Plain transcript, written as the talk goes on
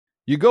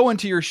You go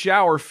into your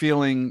shower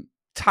feeling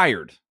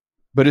tired,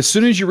 but as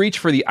soon as you reach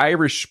for the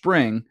Irish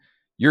Spring,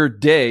 your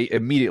day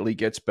immediately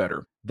gets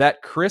better.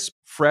 That crisp,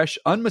 fresh,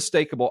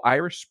 unmistakable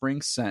Irish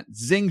Spring scent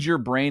zings your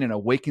brain and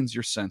awakens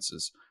your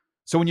senses.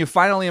 So when you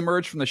finally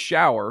emerge from the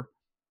shower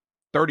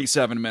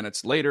 37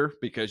 minutes later,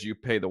 because you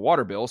pay the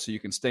water bill so you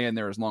can stay in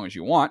there as long as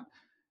you want,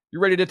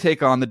 you're ready to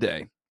take on the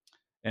day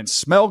and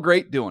smell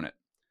great doing it.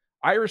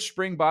 Irish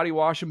Spring Body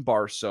Wash and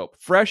Bar Soap.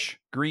 Fresh,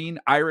 green,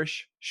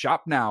 Irish.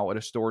 Shop now at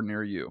a store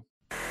near you.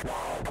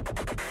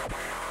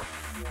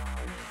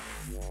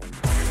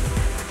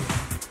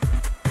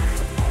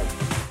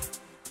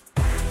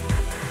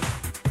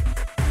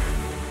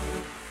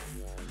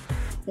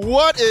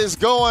 What is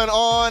going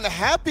on?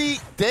 Happy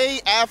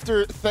day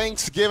after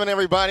Thanksgiving,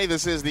 everybody.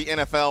 This is the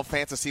NFL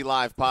Fantasy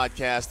Live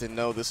podcast, and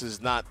no, this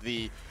is not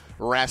the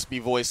raspy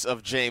voice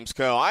of James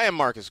Coe. I am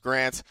Marcus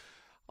Grant,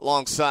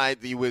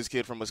 alongside the whiz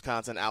kid from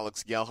Wisconsin,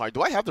 Alex Gelhard.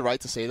 Do I have the right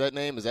to say that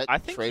name? Is that I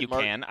think trademarked? You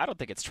can. I don't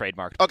think it's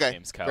trademarked. Okay,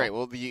 James Coe. Great.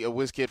 Well, the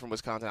whiz kid from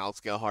Wisconsin, Alex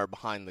Gelhard,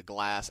 behind the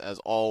glass as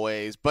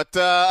always. But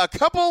a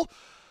couple.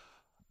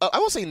 I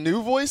won't say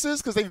new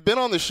voices because they've been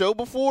on the show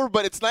before,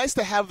 but it's nice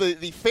to have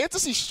the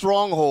fantasy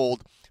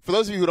stronghold. For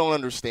those of you who don't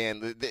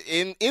understand,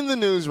 in the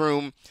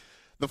newsroom,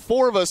 the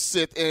four of us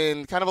sit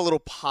in kind of a little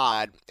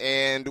pod,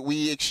 and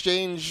we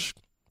exchange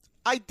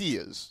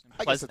ideas.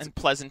 And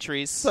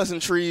pleasantries.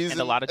 Pleasantries.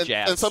 And a lot of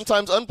jazz. And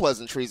sometimes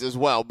unpleasantries as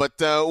well.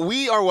 But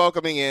we are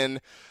welcoming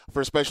in, for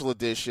a special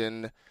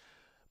edition,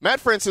 Matt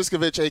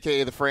Franciscovich,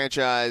 a.k.a. The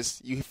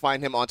Franchise. You can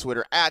find him on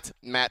Twitter at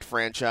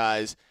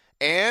MattFranchise.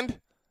 And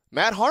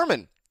Matt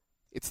Harmon.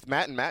 It's the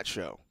Matt and Matt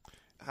Show.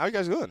 How are you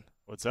guys doing?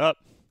 What's up?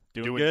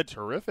 Doing good.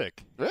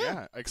 Terrific.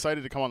 Yeah.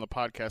 Excited to come on the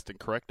podcast and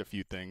correct a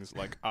few things.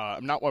 Like,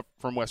 I'm not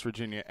from West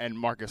Virginia, and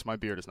Marcus, my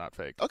beard is not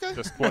fake. Okay.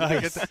 Just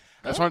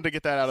wanted to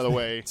get that out of the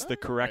way. It's the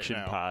correction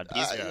right pod.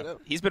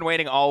 He's been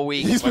waiting all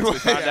week. Once we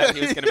found out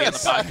he was going to be on the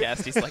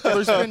podcast, he's like,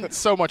 There's been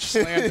so much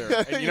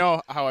slander, and you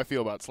know how I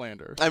feel about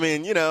slander. I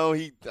mean,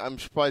 I'm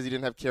surprised he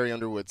didn't have Carrie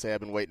Underwood say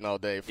I've been waiting all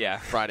day for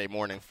Friday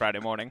morning. Friday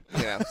morning.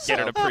 Yeah. Get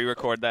her to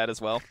pre-record that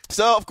as well.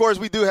 So, of course,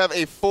 we do have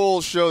a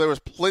full show. There was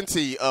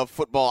plenty of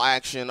football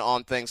action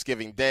on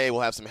Thanksgiving Day.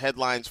 We'll have some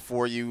headlines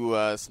for you,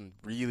 some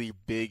really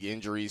big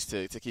injuries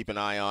to keep an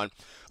eye on.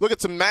 Look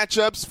at some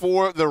matchups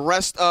for the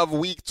rest of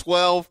Week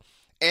 12.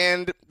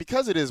 And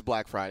because it is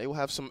Black Friday, we'll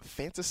have some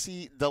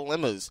fantasy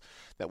dilemmas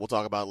that we'll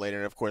talk about later.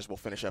 And, of course, we'll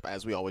finish up,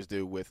 as we always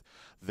do, with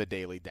the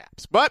Daily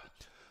Daps. But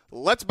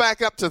let's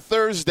back up to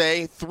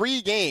Thursday.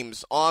 3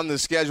 games on the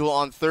schedule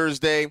on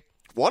Thursday.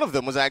 One of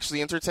them was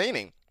actually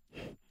entertaining.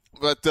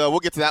 But we'll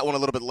get to that one a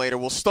little bit later.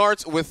 We'll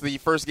start with the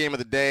first game of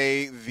the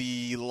day.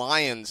 The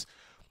Lions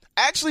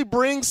actually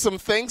brings some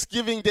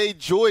Thanksgiving Day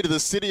joy to the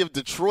city of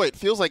Detroit.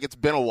 Feels like it's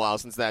been a while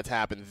since that's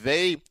happened.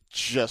 They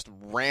just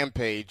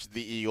rampaged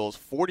the Eagles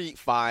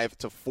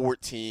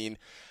 45-14.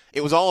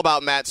 It was all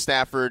about Matt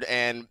Stafford,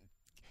 and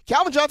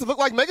Calvin Johnson looked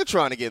like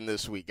Megatron again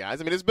this week,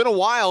 guys. I mean, it's been a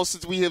while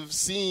since we have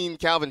seen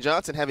Calvin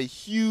Johnson have a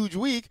huge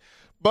week,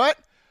 but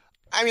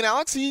I mean,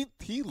 Alex, he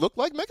looked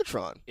like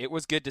Megatron. It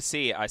was good to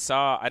see. I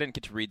didn't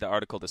get to read the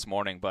article this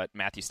morning, but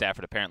Matthew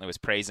Stafford apparently was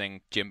praising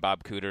Jim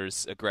Bob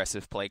Cooter's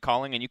aggressive play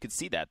calling, and you could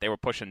see that. They were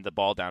pushing the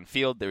ball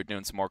downfield. They were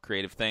doing some more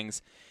creative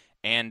things.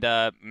 And,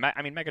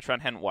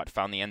 Megatron hadn't,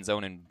 found the end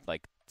zone in, a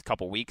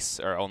couple weeks,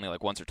 or only,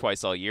 once or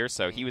twice all year,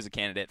 so he was a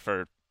candidate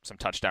for some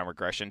touchdown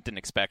regression. Didn't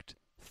expect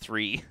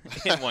 3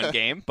 in one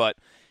game, but,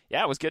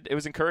 yeah, it was good. It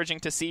was encouraging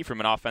to see from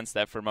an offense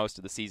that for most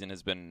of the season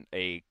has been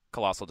a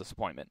colossal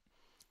disappointment.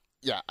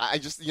 Yeah, I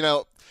just,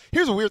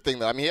 here's a weird thing,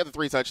 though. I mean, he had the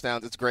 3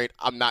 touchdowns. It's great.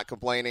 I'm not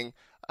complaining,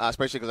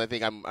 especially because I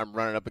think I'm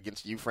running up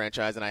against you,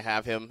 Franchise, and I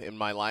have him in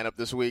my lineup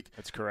this week.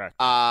 That's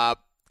correct.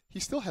 He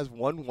still has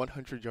one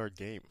 100-yard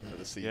game for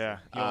the season. Yeah,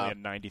 he only had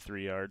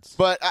 93 yards.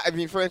 But, I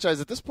mean,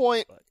 Franchise, at this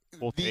point,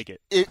 we'll take it.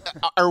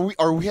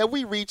 Have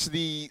we reached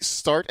the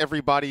start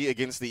everybody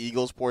against the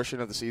Eagles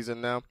portion of the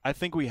season now? I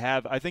think we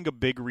have. I think a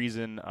big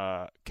reason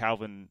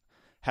Calvin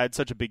had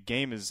such a big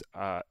game is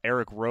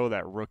Eric Rowe,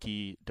 that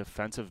rookie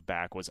defensive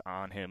back, was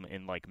on him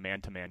in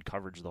man-to-man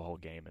coverage the whole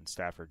game, and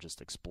Stafford just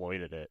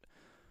exploited it.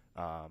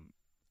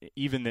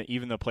 Even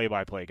the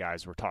play-by-play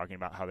guys were talking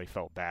about how they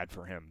felt bad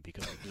for him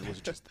because it was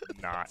just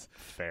not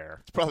fair.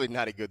 It's probably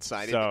not a good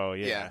sign. So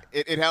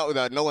it helped.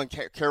 Nolan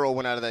Carroll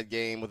went out of that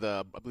game with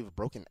I believe a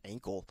broken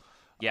ankle.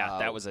 Yeah,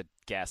 that was a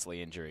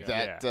ghastly injury.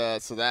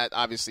 So that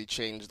obviously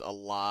changed a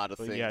lot of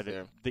things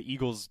there. The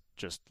Eagles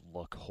just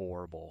look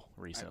horrible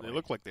recently. They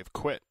look like they've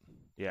quit.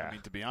 Yeah. I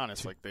mean, to be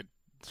honest,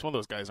 some of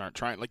those guys aren't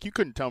trying. You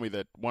couldn't tell me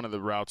that one of the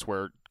routes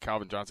where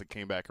Calvin Johnson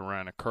came back and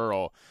ran a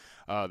curl,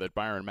 that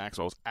Byron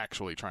Maxwell was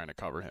actually trying to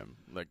cover him.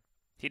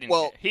 He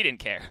didn't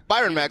care.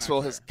 Byron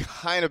Maxwell has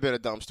kind of been a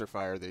dumpster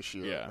fire this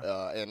year.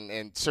 Yeah.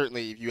 And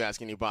certainly if you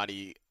ask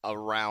anybody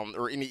around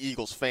or any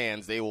Eagles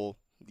fans, they will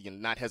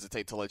not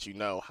hesitate to let you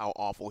know how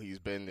awful he's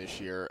been this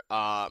year.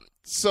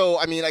 So,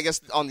 I mean, I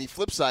guess on the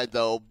flip side,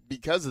 though,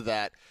 because of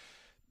that,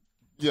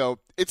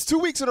 it's 2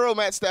 weeks in a row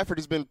Matt Stafford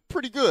has been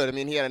pretty good. I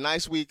mean, he had a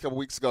nice week a couple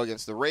weeks ago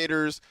against the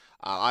Raiders.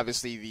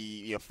 Obviously,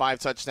 the 5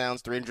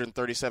 touchdowns,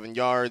 337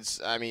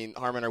 yards. I mean,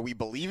 Harmon, are we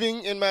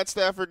believing in Matt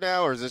Stafford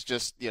now, or is this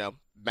just,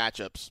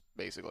 matchups,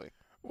 basically?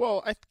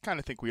 Well, I kind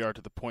of think we are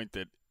to the point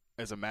that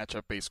as a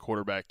matchup-based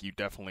quarterback, you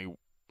definitely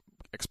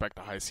expect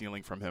a high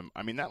ceiling from him.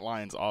 I mean, that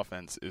Lions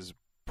offense is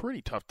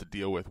pretty tough to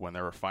deal with when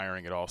they're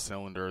firing at all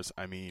cylinders.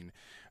 I mean,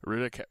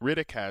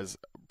 Riddick has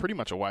pretty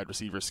much a wide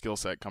receiver skill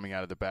set coming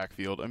out of the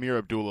backfield. Amir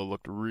Abdullah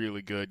looked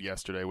really good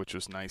yesterday, which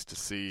was nice to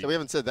see. So we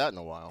haven't said that in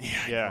a while.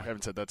 Yeah. I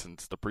haven't said that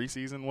since the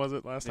preseason, was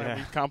it, last time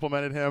we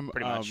complimented him?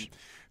 Pretty much.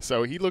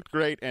 So he looked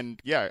great,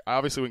 and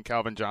obviously when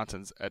Calvin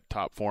Johnson's at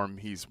top form,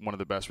 he's one of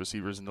the best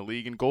receivers in the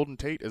league, and Golden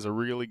Tate is a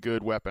really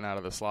good weapon out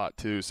of the slot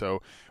too. So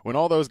when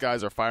all those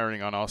guys are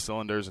firing on all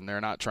cylinders and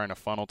they're not trying to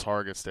funnel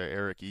targets to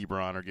Eric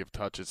Ebron or give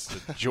touches to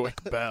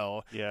Joique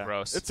Bell,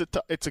 Gross.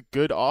 it's a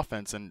good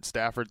offense, and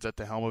Stafford's at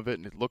the helm of it,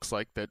 and it looks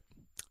like that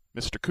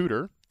Mr.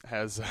 Cooter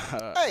has.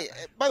 Hey,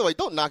 by the way,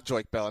 don't knock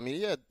Joique Bell. I mean,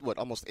 he had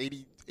almost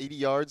 80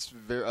 yards.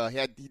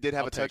 He did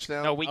have a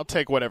touchdown. No, I'll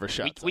take whatever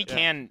shot. We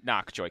can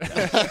knock Joique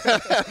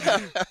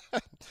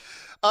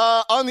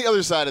Bell. On the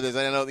other side of this,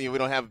 I know we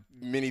don't have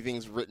many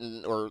things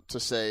written or to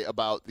say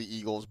about the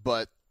Eagles,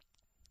 but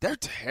they're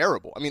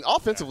terrible. I mean,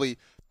 offensively,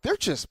 they're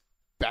just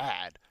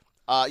bad.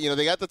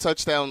 They got the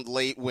touchdown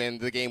late when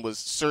the game was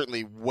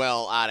certainly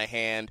well out of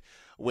hand.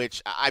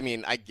 Which, I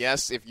mean, I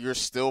guess if you're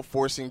still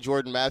forcing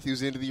Jordan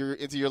Matthews into your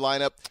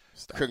lineup,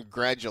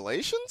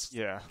 congratulations.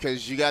 Yeah.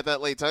 Because you got that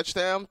late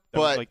touchdown. That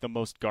was like the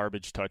most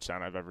garbage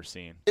touchdown I've ever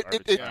seen.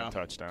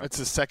 Touchdown. It's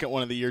his second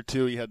one of the year,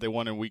 too. He had the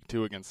one in week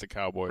 2 against the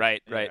Cowboys.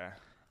 Right. Yeah.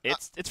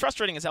 It's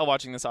frustrating as hell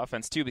watching this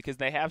offense, too, because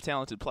they have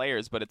talented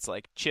players, but it's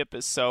like Chip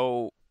is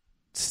so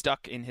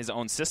stuck in his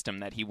own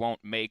system that he won't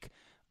make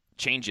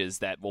changes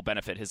that will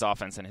benefit his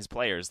offense and his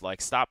players. Like,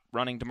 stop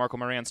running DeMarco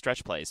Murray on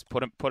stretch plays.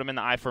 Put him in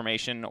the I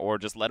formation, or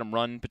just let him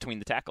run between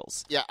the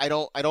tackles. Yeah, I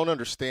don't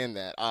understand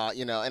that.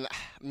 And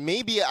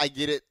maybe I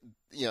get it.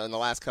 In the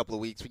last couple of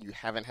weeks when you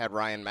haven't had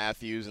Ryan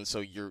Matthews, and so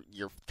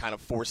you're kind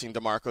of forcing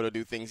DeMarco to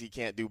do things he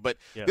can't do. But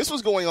this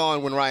was going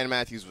on when Ryan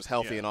Matthews was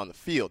healthy and on the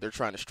field. They're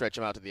trying to stretch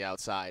him out to the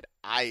outside.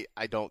 I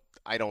don't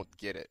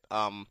get it.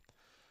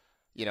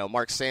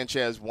 Mark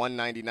Sanchez,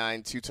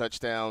 199, 2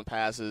 touchdown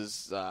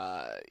passes.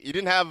 He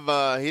didn't have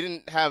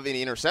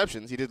any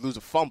interceptions. He did lose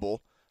a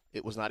fumble.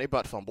 It was not a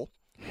butt fumble.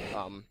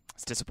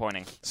 It's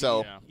disappointing.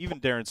 So even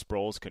Darren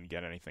Sproles couldn't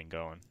get anything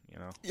going.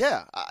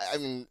 Yeah, I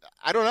mean,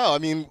 I don't know. I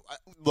mean,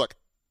 look,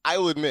 I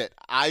will admit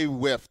I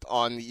whiffed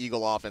on the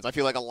Eagle offense. I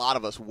feel like a lot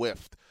of us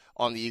whiffed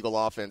on the Eagle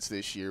offense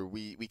this year.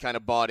 We kind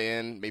of bought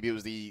in. Maybe it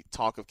was the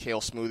talk of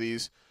kale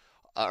smoothies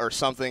or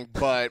something,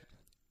 but.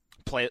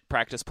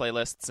 Practice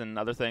playlists and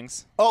other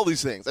things. All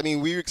these things. I mean,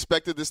 we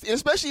expected this, and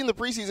especially in the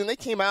preseason. They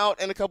came out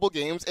in a couple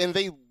games, and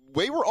they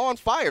were on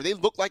fire. They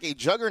looked like a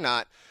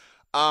juggernaut.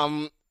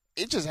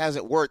 It just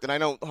hasn't worked. And I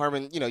know,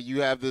 Harmon,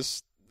 you have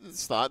this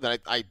thought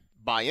that I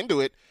buy into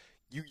it.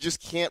 You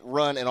just can't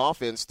run an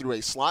offense through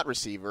a slot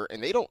receiver,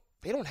 and they don't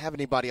have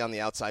anybody on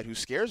the outside who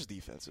scares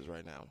defenses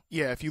right now.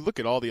 Yeah, if you look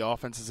at all the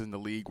offenses in the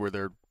league where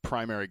their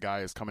primary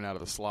guy is coming out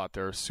of the slot,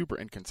 they're super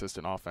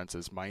inconsistent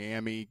offenses.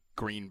 Miami,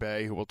 Green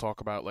Bay, who we'll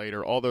talk about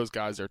later, all those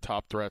guys, their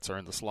top threats are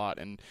in the slot,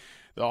 and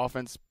the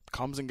offense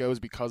comes and goes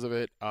because of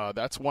it.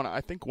 That's one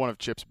of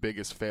Chip's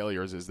biggest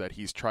failures is that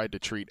he's tried to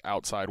treat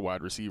outside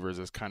wide receivers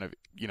as kind of,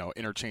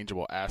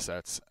 interchangeable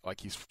assets.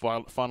 Like he's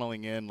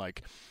funneling in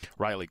like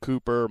Riley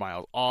Cooper,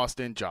 Miles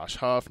Austin, Josh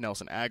Huff,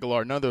 Nelson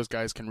Aguilar. None of those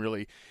guys can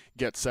really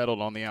get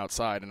settled on the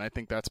outside, and I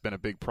think that's been a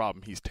big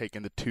problem. He's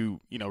taken the two,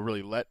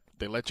 really let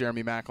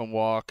Jeremy Maclin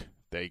walk.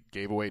 They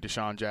gave away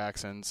Deshaun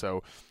Jackson.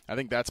 So I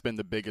think that's been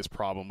the biggest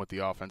problem with the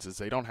offense is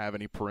they don't have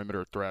any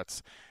perimeter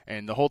threats.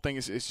 And the whole thing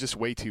is just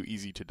way too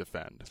easy to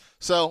defend.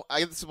 So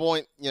I get to the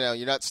point,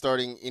 you're not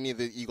starting any of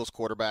the Eagles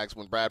quarterbacks.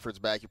 When Bradford's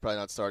back, you're probably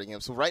not starting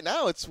him. So right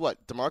now it's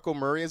what? DeMarco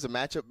Murray is a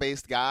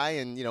matchup-based guy,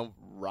 and,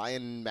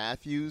 Ryan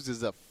Matthews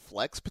is a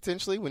flex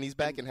potentially when he's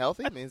back and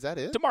healthy. I mean, is that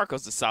it?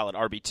 DeMarco's a solid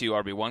RB2,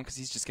 RB1 because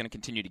he's just going to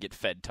continue to get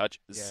fed touches.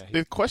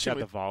 Yeah, he's got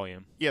the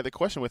volume. Yeah, the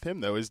question with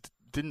him, though, is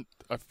didn't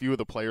a few of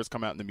the players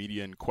come out in the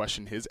media and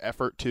question his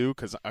effort too?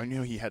 Because I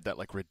knew he had that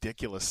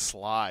ridiculous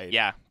slide.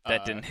 Yeah,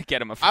 that didn't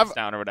get him a first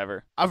down or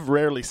whatever. I've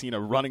rarely seen a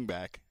running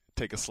back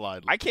take a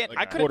slide. I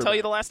couldn't tell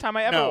you the last time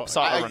I ever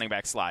saw a running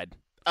back slide.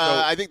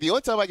 I think the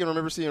only time I can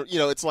remember seeing,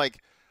 it's like.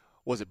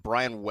 Was it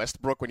Brian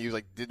Westbrook when he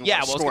was didn't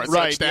want to score a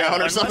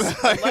touchdown or something?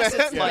 Unless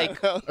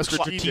it's a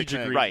strategic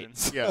reason.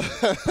 Right. Yeah.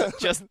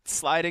 Just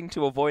sliding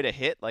to avoid a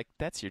hit,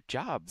 that's your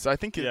job. So I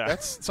think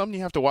that's something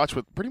you have to watch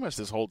with pretty much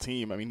this whole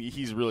team. I mean,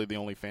 he's really the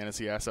only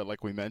fantasy asset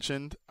like we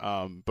mentioned.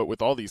 But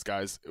with all these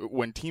guys,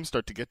 when teams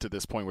start to get to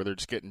this point where they're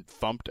just getting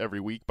thumped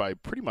every week by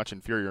pretty much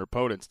inferior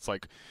opponents, it's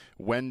like,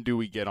 when do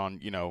we get on,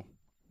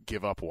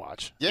 give up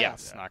watch? Yeah.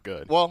 It's not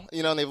good. Well,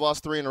 and they've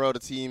lost 3 in a row to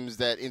teams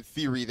that, in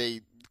theory, they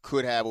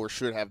could have or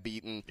should have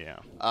beaten. Yeah.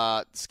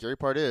 The scary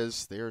part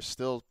is they are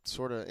still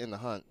sort of in the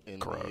hunt in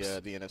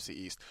the NFC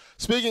East.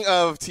 Speaking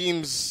of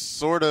teams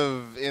sort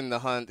of in the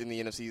hunt in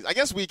the NFC East, I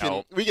guess we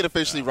can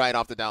officially write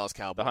off the Dallas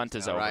Cowboys. The hunt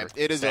is now, over. Right?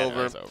 It is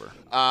over.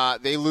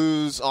 They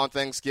lose on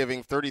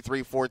Thanksgiving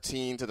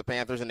 33-14 to the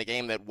Panthers in a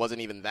game that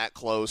wasn't even that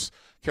close.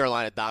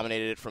 Carolina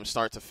dominated it from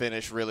start to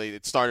finish, really.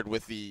 It started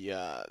with the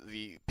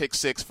pick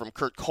six from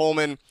Kurt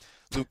Coleman.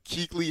 Luke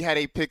Kuechly had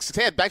a pick six.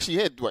 He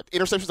had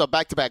interceptions on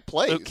back-to-back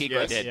plays. Luke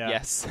Kuechly did,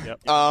 yes.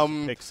 Yep.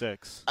 Pick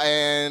six.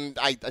 And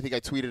I think I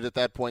tweeted at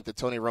that point that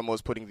Tony Romo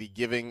was putting the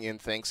giving in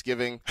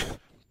Thanksgiving.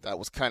 That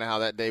was kind of how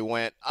that day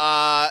went.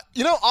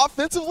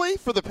 Offensively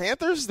for the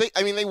Panthers, they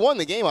won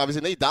the game, obviously,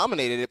 and they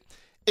dominated it.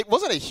 It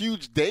wasn't a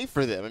huge day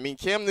for them. I mean,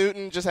 Cam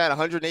Newton just had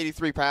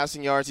 183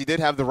 passing yards. He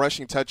did have the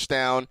rushing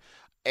touchdown.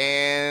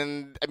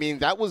 And, I mean,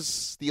 that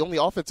was the only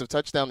offensive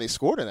touchdown they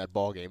scored in that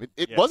ballgame.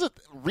 It wasn't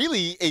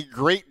really a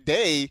great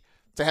day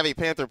to have a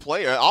Panther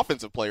player,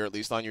 offensive player at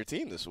least, on your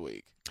team this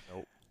week.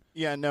 Nope.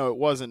 Yeah, no, it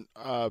wasn't.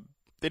 They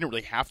didn't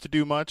really have to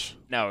do much.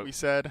 No, we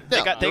said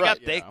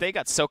they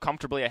got so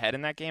comfortably ahead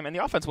in that game, and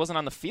the offense wasn't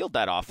on the field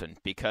that often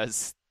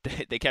because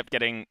they kept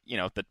getting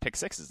the pick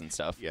sixes and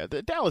stuff. Yeah,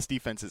 the Dallas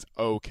defense is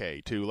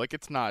okay too. Like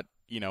it's not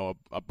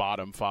a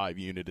bottom 5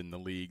 unit in the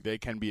league. They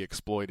can be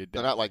exploited.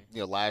 They're not like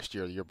last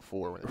year or the year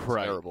before when it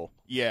was terrible.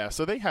 Yeah,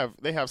 so they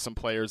have some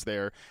players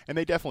there, and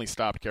they definitely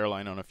stopped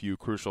Carolina on a few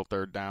crucial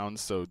third downs,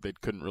 so they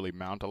couldn't really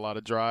mount a lot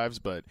of drives.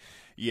 But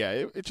yeah,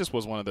 it just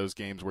was one of those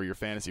games where your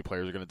fantasy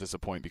players are going to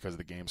disappoint because of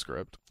the game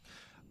script.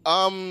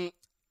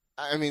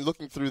 I mean,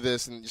 looking through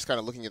this and just kind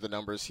of looking at the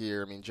numbers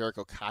here, I mean,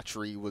 Jericho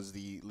Cotchery was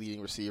the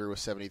leading receiver with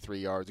 73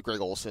 yards.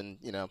 Greg Olsen,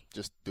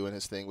 just doing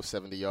his thing with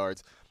 70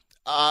 yards.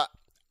 I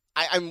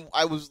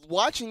was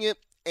watching it,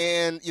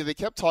 and they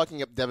kept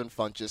talking up Devin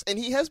Funchess, and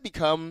he has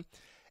become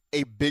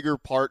a bigger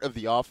part of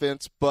the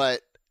offense.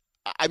 But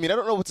I mean, I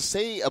don't know what to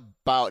say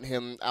about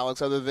him,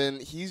 Alex, other than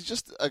he's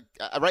just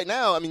right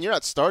now. I mean, you're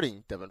not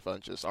starting Devin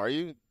Funchess, are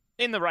you?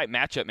 In the right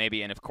matchup,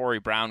 maybe, and if Corey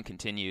Brown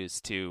continues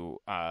to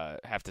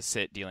have to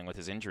sit dealing with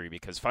his injury,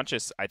 because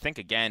Funchess, I think,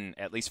 again,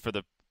 at least for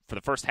the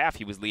first half,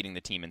 he was leading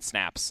the team in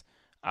snaps.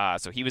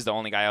 So he was the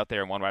only guy out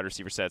there in one wide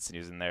receiver sets, and he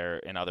was in there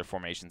in other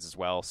formations as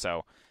well.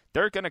 So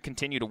they're going to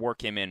continue to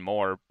work him in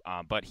more,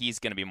 but he's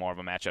going to be more of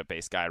a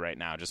matchup-based guy right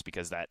now, just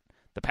because that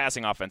the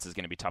passing offense is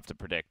going to be tough to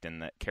predict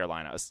in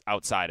Carolina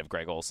outside of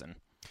Greg Olsen.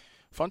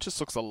 Funchess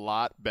looks a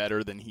lot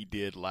better than he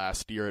did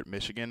last year at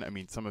Michigan. I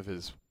mean, some of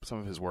his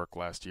work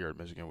last year at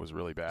Michigan was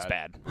really bad. It's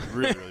bad.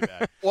 Really, really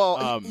bad.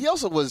 Well, he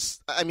also was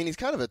 – I mean, he's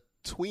kind of a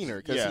tweener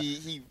because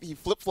he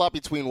flip-flopped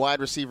between wide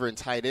receiver and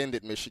tight end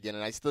at Michigan,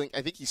 and I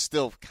think he's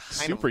still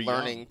kind of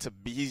learning to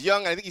be – he's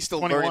young. I think he's still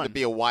 21. learning to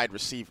be a wide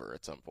receiver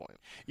at some point.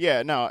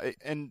 Yeah, no,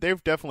 and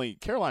they've definitely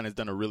 – Carolina has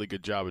done a really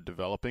good job of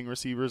developing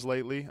receivers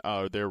lately.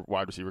 Their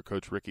wide receiver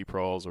coach, Ricky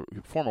Proehl, or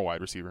former wide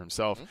receiver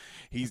himself,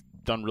 he's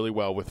done really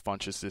well with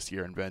Funchess this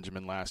year and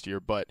Benjamin last year,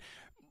 but,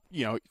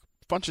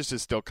 Funchess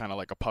is still kind of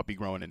like a puppy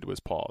growing into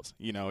his paws.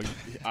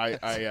 I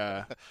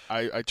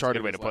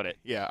charted good way to put it.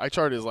 Yeah, I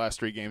charted his last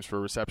 3 games for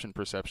reception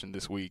perception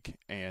this week,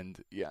 and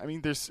yeah, I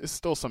mean, there's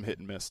still some hit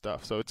and miss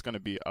stuff, so it's going to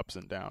be ups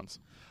and downs.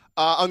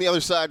 On the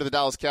other side of the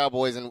Dallas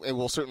Cowboys, and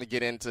we'll certainly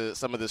get into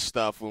some of this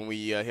stuff when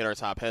we hit our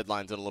top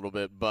headlines in a little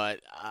bit, but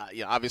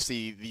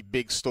obviously the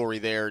big story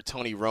there,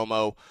 Tony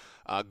Romo.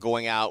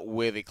 Going out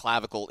with a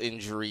clavicle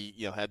injury,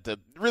 had to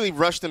really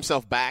rush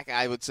himself back,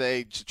 I would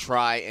say, to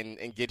try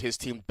and get his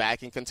team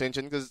back in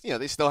contention because,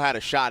 they still had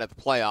a shot at the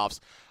playoffs.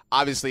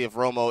 Obviously, if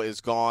Romo is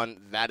gone,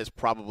 that is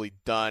probably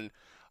done.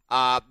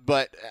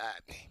 But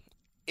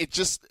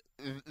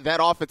that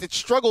offense, it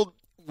struggled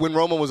when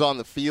Romo was on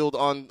the field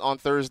on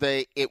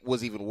Thursday. It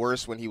was even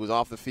worse when he was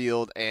off the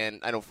field. And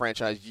I know,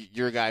 Franchise,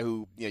 you're a guy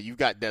who, you've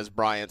got Des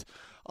Bryant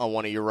on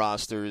one of your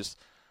rosters.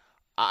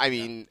 I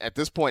mean, at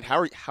this point,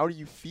 how do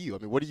you feel? I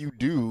mean, what do you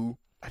do?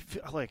 I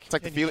feel like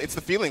it's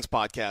the feelings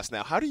podcast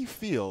now. How do you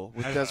feel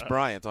with Des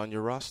Bryant on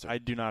your roster? I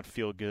do not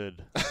feel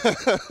good.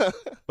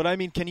 But I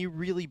mean, can you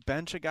really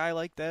bench a guy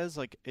like Des?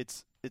 Like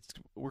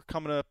we're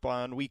coming up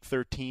on week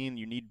 13.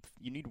 You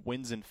need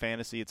wins in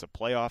fantasy. It's a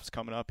playoffs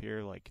coming up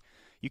here. Like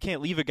you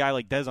can't leave a guy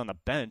like Des on the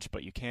bench,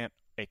 but you can't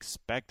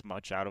expect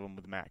much out of him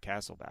with Matt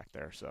Castle back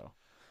there. So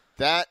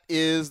that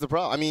is the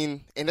problem. I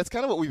mean, and that's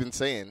kind of what we've been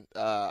saying.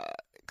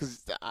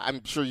 Because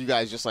I'm sure you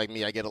guys, just like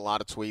me, I get a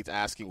lot of tweets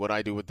asking what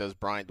I do with Des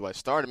Bryant. Do I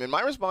start him? And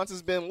my response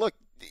has been, look,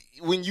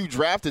 when you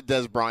drafted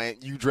Des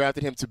Bryant, you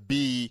drafted him to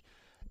be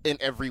an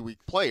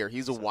every-week player.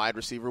 He's a wide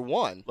receiver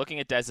 1. Looking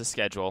at Dez's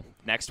schedule,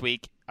 next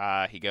week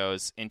he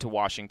goes into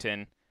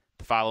Washington.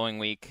 The following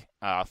week,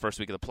 first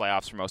week of the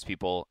playoffs for most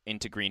people,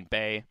 into Green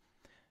Bay.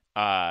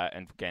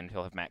 And again,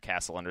 he'll have Matt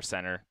Castle under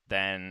center.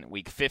 Then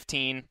week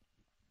 15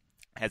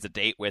 has a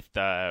date with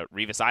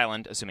Revis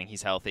Island, assuming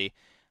he's healthy.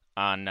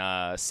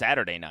 On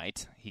Saturday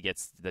night,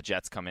 the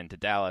Jets come into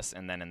Dallas,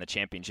 and then in the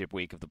championship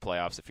week of the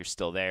playoffs, if you're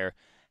still there,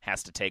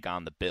 has to take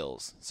on the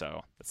Bills.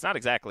 So it's not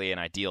exactly an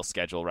ideal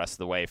schedule rest of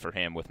the way for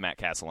him with Matt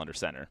Castle under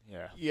center.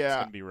 Yeah. It's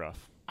going to be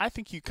rough. I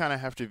think you kind of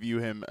have to view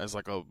him as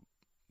like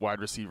wide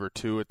receiver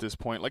 2 at this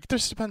point. Like, it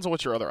just depends on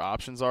what your other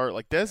options are.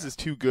 Like, Dez is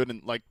too good,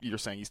 and like you're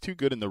saying, he's too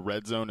good in the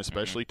red zone,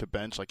 especially to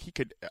bench. Like, he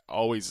could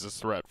always is a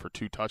threat for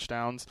 2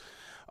 touchdowns.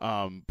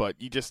 But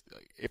you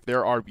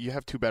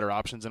have 2 better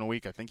options in a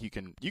week, I think you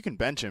can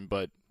bench him.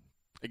 But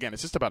again,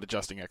 it's just about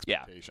adjusting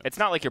expectations. Yeah, it's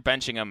not like you're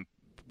benching him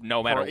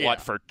no matter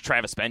what for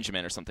Travis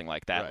Benjamin or something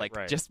like that.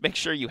 Just make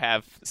sure you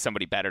have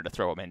somebody better to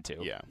throw him into.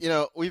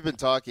 Yeah. We've been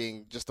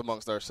talking just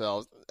amongst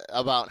ourselves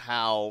about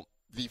how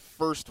the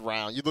first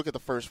round, you look at the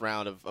first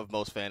round of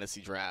most fantasy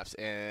drafts,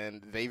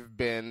 and it's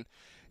been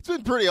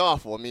pretty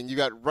awful. I mean, you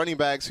got running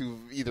backs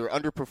who've either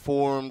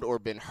underperformed or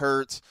been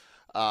hurt.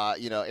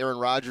 Aaron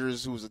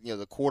Rodgers, who was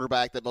the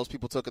quarterback that most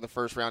people took in the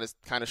first round, has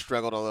kind of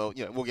struggled, although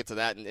we'll get to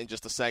that in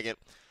just a second.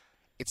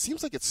 It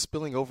seems like it's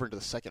spilling over into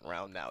the second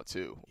round now,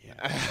 too. Yeah.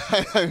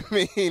 I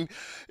mean,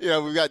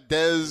 we've got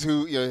Dez,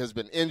 who has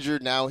been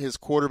injured. Now his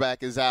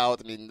quarterback is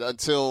out. I mean,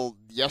 until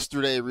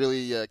yesterday,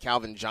 really,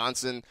 Calvin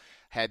Johnson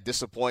had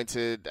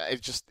disappointed.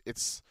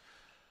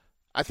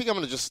 I think I'm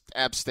going to just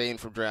abstain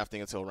from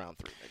drafting until round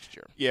 3 next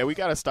year. Yeah, we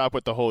got to stop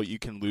with the whole you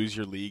can lose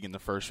your league in the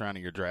first round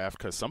of your draft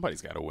because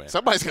somebody's got to win.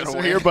 Somebody's got to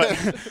win.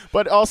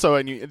 But also,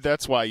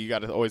 that's why you got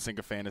to always think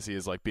of fantasy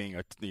as like being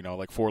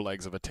like 4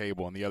 legs of a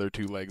table, and the other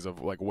 2 legs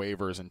of like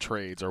waivers and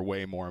trades are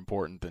way more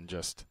important than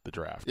just the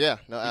draft. Yeah,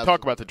 no, we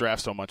talk about the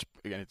draft so much,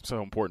 and it's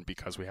so important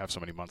because we have so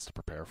many months to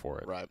prepare for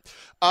it. Right.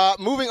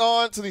 Moving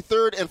on to the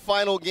third and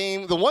final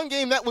game, the one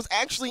game that was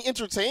actually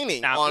entertaining.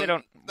 We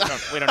don't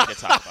need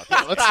to talk about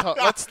that.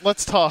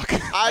 Let's talk.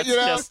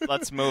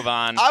 Let's move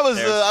on. I was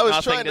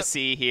nothing trying to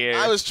see here.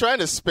 I was trying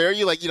to spare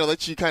you,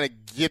 let you kind of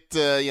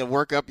get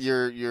work up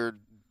your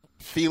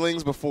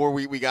feelings before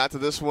we got to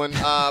this one.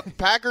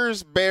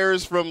 Packers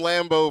Bears from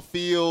Lambeau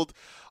Field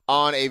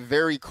on a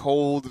very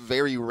cold,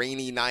 very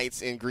rainy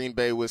night in Green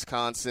Bay,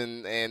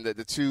 Wisconsin, and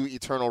the 2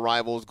 eternal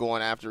rivals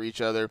going after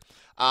each other.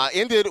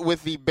 Ended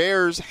with the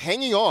Bears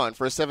hanging on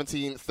for a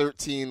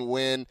 17-13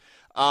 win.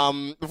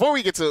 Before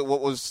we get to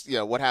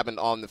what happened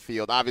on the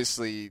field,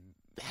 obviously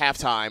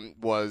halftime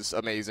was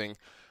amazing.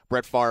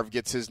 Brett Favre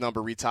gets his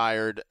number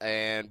retired,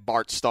 and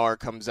Bart Starr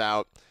comes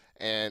out,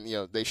 and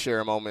they share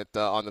a moment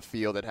on the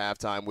field at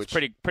halftime, which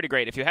it's pretty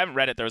great. If you haven't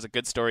read it, there was a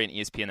good story in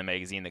ESPN the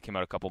magazine that came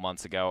out a couple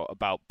months ago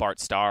about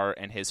Bart Starr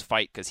and his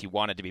fight because he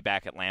wanted to be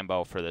back at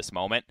Lambeau for this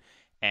moment,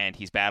 and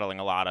he's battling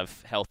a lot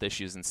of health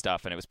issues and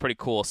stuff, and it was pretty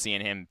cool seeing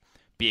him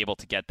be able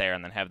to get there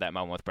and then have that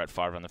moment with Brett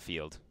Favre on the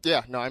field.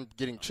 Yeah, no, I'm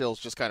getting chills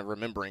just kind of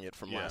remembering it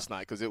from last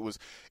night because it was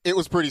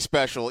pretty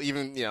special.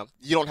 Even you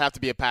don't have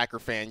to be a Packer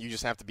fan; you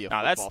just have to be a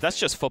football fan. That's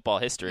just football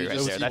history right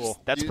there.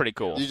 That's pretty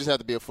cool. You just have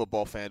to be a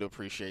football fan to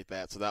appreciate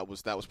that. So that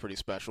was pretty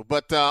special.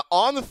 But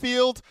on the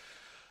field,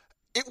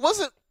 it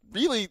wasn't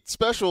really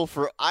special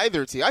for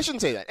either team. I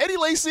shouldn't say that. Eddie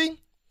Lacy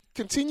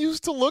continues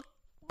to look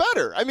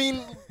better. I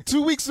mean,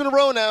 2 weeks in a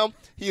row now,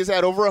 he has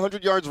had over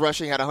 100 yards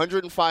rushing, had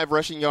 105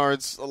 rushing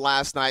yards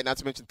last night, not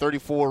to mention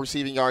 34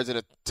 receiving yards and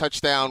a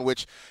touchdown,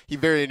 which he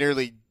very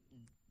nearly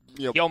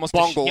he almost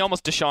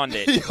Deshauned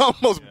it. He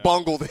almost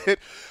bungled it,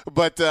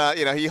 but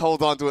he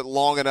held on to it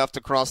long enough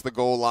to cross the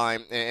goal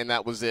line, and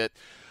that was it.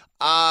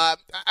 I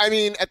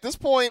mean, at this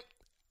point,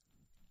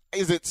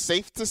 is it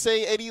safe to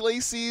say Eddie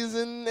Lacy is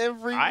in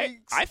every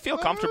week? I feel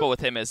comfortable with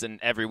him as an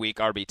every week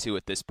RB2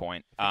 at this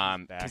point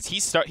because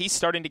he's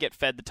starting to get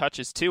fed the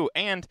touches too,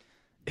 and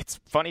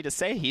it's funny to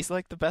say he's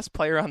like the best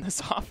player on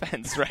this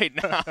offense right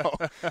now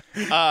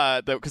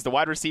because the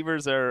wide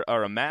receivers are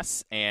a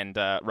mess, and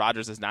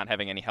Rodgers is not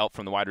having any help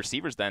from the wide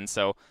receivers then.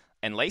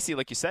 And Lacy,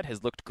 like you said,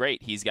 has looked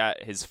great. He's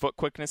got his foot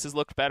quickness has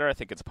looked better. I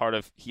think it's part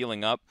of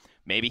healing up.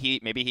 Maybe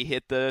he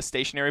hit the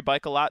stationary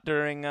bike a lot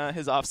during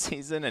his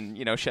offseason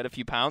and shed a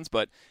few pounds.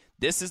 But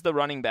this is the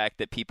running back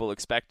that people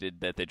expected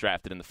that they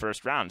drafted in the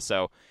first round.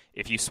 So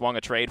if you swung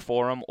a trade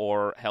for him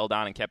or held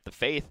on and kept the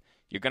faith,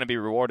 you're going to be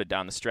rewarded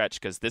down the stretch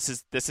because this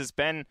has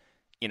been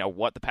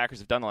what the Packers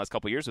have done the last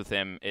couple of years with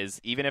him is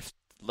even if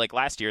like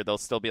last year they'll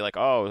still be like,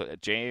 oh,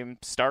 James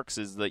Starks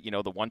is the the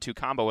 1-2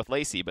 combo with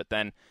Lacy, but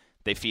then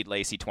they feed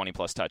Lacy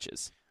 20-plus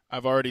touches.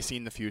 I've already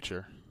seen the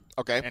future.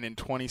 Okay. And in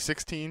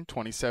 2016,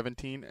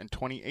 2017, and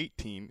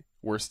 2018,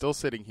 we're still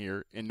sitting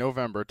here in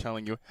November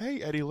telling you,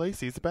 hey, Eddie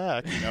Lacy's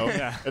back,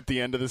 at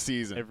the end of the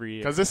season. Every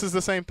year. Because this is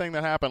the same thing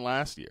that happened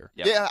last year.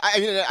 Yep. Yeah, I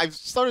mean, I've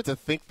started to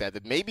think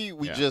that maybe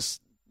we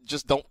just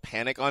don't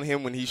panic on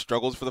him when he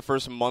struggles for the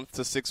first month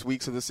to 6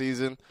 weeks of the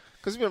season.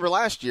 Because remember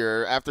last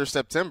year, after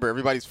September,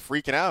 everybody's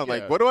freaking out.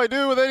 Like, what do I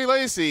do with Eddie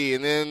Lacy?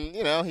 And then,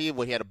 he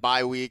had a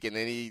bye week, and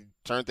then he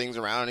turned things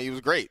around, and he was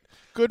great.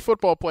 Good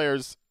football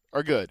players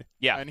are good.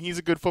 Yeah. And he's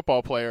a good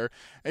football player.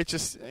 It's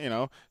just,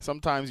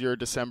 sometimes you're a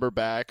December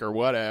back or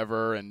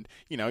whatever, and,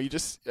 you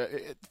just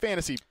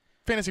fantasy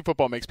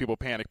football makes people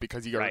panic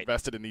because you are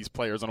invested in these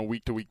players on a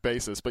week-to-week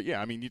basis. But, yeah,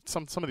 I mean,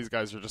 some of these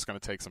guys are just going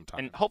to take some time.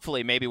 And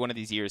hopefully maybe one of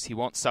these years he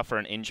won't suffer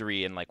an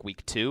injury in, like,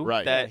 week 2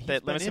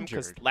 that limits him.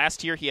 Because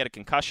last year he had a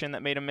concussion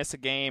that made him miss a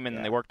game, and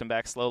then they worked him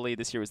back slowly.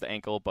 This year was the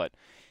ankle. But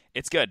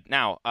It's good.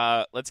 Now,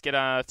 let's get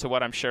to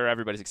what I'm sure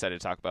everybody's excited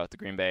to talk about, the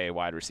Green Bay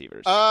wide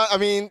receivers.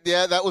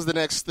 That was the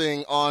next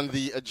thing on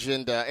the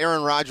agenda.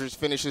 Aaron Rodgers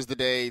finishes the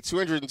day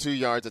 202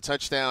 yards, a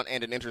touchdown,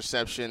 and an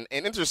interception.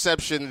 An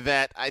interception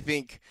that I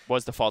think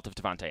was the fault of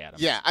Davante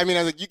Adams. Yeah, I mean,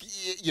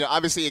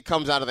 obviously it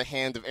comes out of the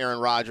hand of Aaron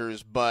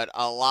Rodgers, but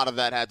a lot of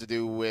that had to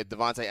do with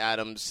Davante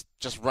Adams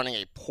just running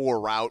a poor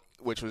route,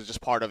 which was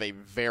just part of a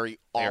very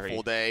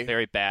awful day.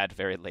 Very bad,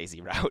 very lazy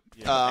route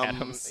for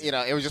Adams.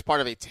 It was just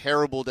part of a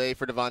terrible day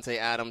for Davante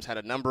Adams, had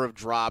a number of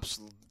drops,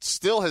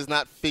 still has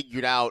not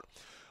figured out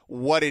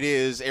what it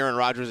is Aaron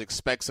Rodgers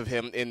expects of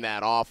him in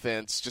that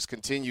offense, just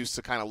continues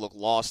to kind of look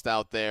lost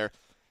out there.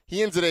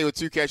 He ends the day with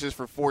 2 catches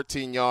for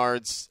 14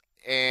 yards,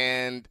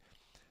 and,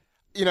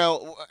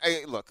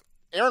 look,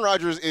 Aaron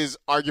Rodgers is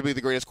arguably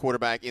the greatest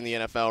quarterback in the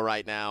NFL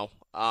right now,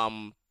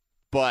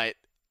 but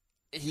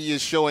he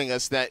is showing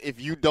us that if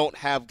you don't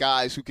have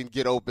guys who can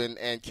get open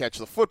and catch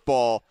the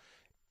football,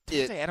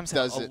 Davante Adams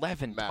had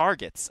 11 matter.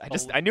 targets.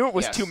 I knew it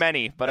was too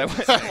many, but I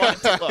wanted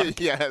to look.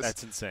 Yes.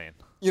 That's insane.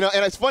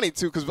 And it's funny,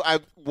 too, because I'm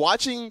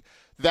watching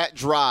that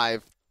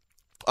drive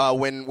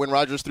when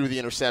Rodgers threw the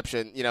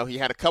interception. He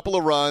had a couple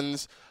of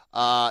runs.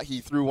 He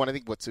threw one, I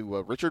think,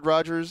 to Richard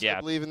Rodgers, I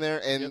believe, in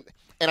there. And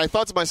I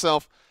thought to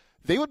myself,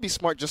 they would be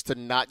smart just to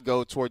not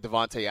go toward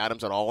Davante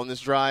Adams at all in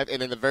this drive.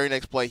 And then the very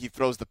next play, he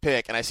throws the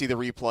pick, and I see the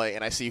replay,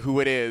 and I see who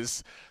it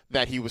is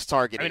that he was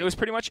targeting. I mean, it was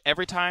pretty much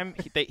every time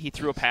he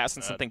threw a pass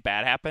and something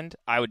bad happened,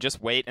 I would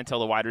just wait until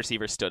the wide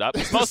receiver stood up.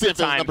 Most of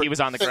the time, he was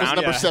on the ground,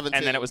 number 17.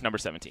 and then it was number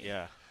 17.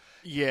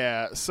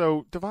 Yeah.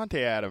 So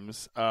Davante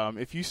Adams,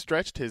 if you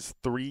stretched his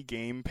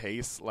 3-game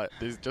pace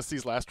just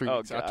these last 3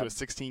 weeks out to a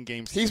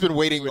 16-game season, he's been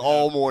waiting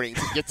all morning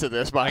to get to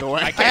this, by the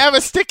way. I have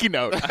a sticky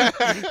note.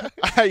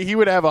 He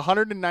would have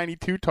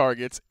 192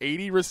 targets,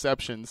 80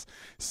 receptions,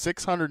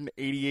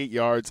 688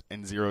 yards,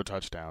 and 0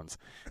 touchdowns.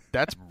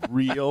 That's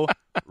real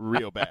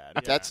bad.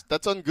 Yeah. That's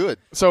ungood.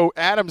 So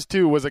Adams,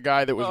 too, was a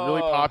guy that was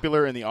really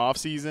popular in the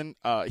offseason.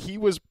 He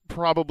was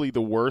probably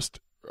the worst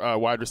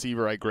wide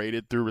receiver I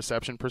graded through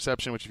reception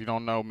perception, which if you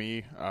don't know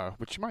me,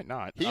 which you might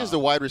not. He is the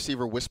wide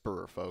receiver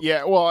whisperer, folks.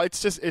 Yeah, well,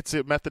 it's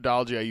a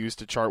methodology I use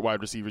to chart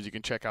wide receivers. You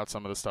can check out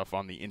some of the stuff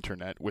on the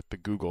internet with the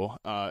Google.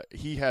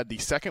 He had the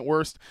second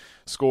worst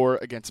score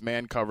against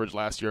man coverage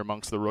last year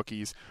amongst the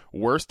rookies,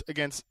 worst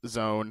against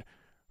zone.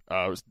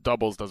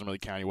 Doubles doesn't really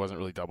count. He wasn't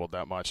really doubled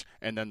that much.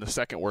 And then the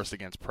second worst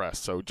against press.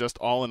 So just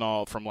all in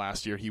all from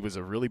last year, he was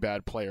a really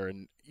bad player.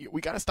 And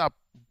we got to stop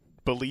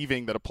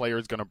believing that a player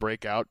is going to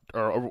break out,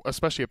 or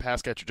especially a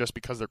pass catcher, just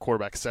because their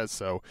quarterback says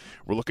so.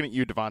 We're looking at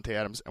you, Davante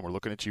Adams, and we're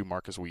looking at you,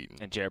 Marcus Wheaton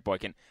and Jared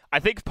Boykin. I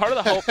think part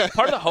of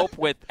the hope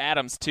with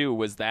Adams too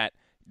was that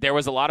there were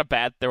a lot of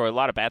bad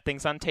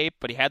things on tape,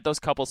 but he had those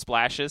couple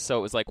splashes, so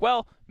it was like,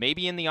 well,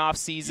 maybe in the off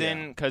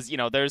season, because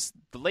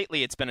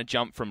lately it's been a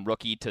jump from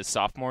rookie to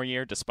sophomore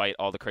year, despite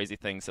all the crazy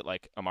things that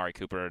like Amari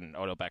Cooper and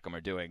Odell Beckham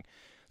are doing.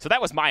 So that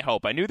was my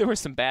hope. I knew there were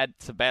some bad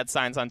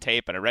signs on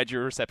tape, and I read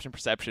your reception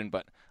perception,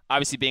 but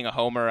obviously being a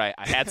homer, I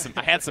had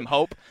some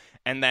hope,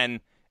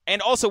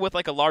 and also with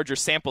like a larger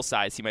sample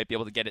size, he might be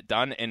able to get it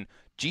done. And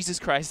Jesus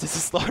Christ, has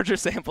this larger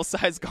sample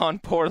size gone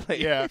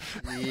poorly? Yeah.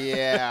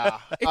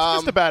 It's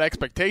just about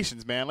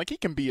expectations, man. Like, he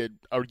can be a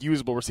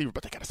usable receiver,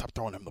 but they got to stop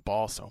throwing him the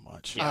ball so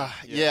much.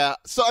 Yeah.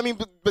 So, I mean,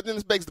 but then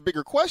this begs the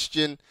bigger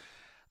question.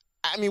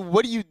 I mean,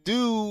 what do you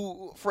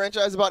do,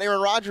 franchise, about Aaron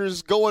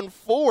Rodgers going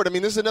forward? I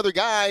mean, this is another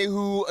guy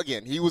who,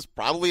 again, he was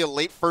probably a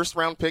late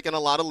first-round pick in a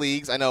lot of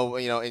leagues. I know,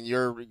 in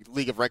your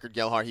league of record,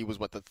 Gelhar, he was,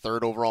 the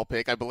 3rd overall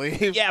pick, I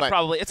believe? Yeah,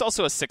 probably. It's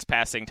also a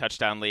 6-passing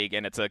touchdown league,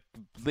 and it's a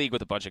league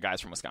with a bunch of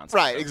guys from Wisconsin.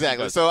 Right,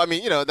 exactly. So, I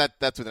mean,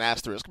 that's with an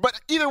asterisk. But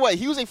either way,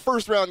 he was a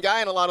first-round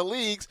guy in a lot of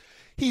leagues.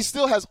 He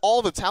still has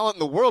all the talent in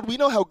the world. We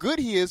know how good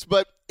he is,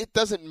 but it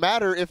doesn't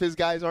matter if his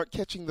guys aren't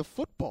catching the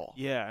football.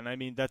 Yeah, and I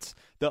mean, that's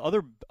the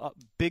other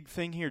big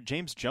thing here.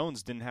 James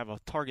Jones didn't have a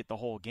target the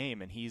whole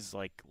game, and he's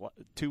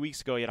 2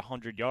 weeks ago he had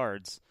 100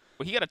 yards.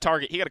 Well, he got a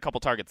target. He got a couple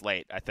targets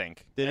late, I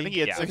think. I think he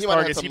had 6 he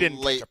targets. He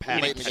didn't catch a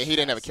pass. He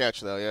didn't have a catch,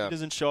 though, yeah. He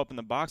doesn't show up in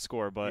the box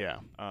score, but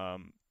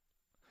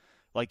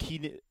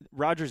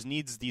Rodgers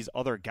needs these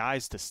other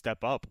guys to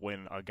step up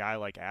when a guy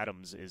like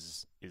Adams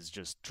is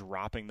just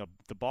dropping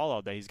the ball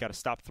all day. He's got to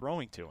stop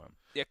throwing to him.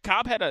 Yeah,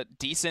 Cobb had a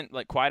decent,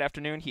 quiet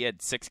afternoon. He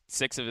had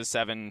six of his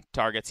 7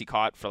 targets he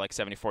caught for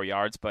 74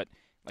 yards, but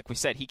like we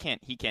said, he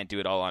can't do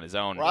it all on his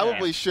own.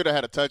 Probably should have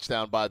had a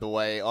touchdown, by the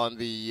way, on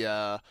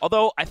the.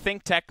 Although I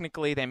think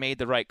technically they made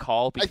the right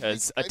call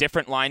because a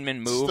different lineman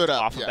moved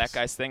off of that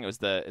guy's thing. It was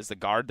the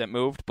guard that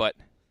moved, but.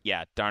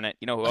 Yeah, darn it.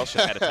 You know who else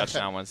should have had a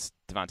touchdown was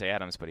Davante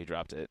Adams, but he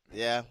dropped it.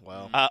 Yeah,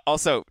 well.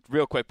 Also,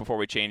 real quick before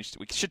we changed,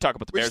 we should talk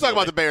about the Bears. We should talk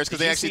about the Bears because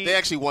they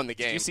actually won the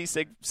game. Did you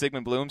see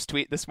Sigmund Bloom's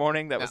tweet this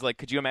morning that was like,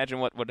 could you imagine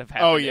what would have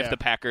happened if the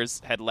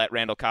Packers had let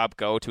Randall Cobb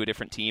go to a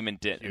different team and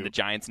the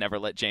Giants never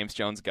let James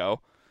Jones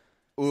go?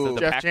 Ooh. So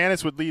Jeff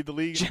Janis would lead the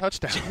league in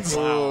touchdowns.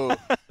 Wow.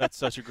 That's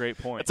such a great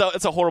point.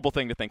 It's a horrible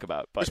thing to think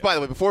about. But which, by the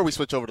way, before we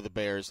switch over to the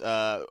Bears,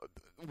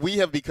 we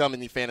have become in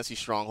the fantasy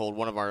stronghold.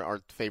 One of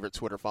our favorite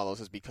Twitter follows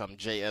has become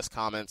JS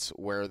Comments,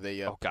 where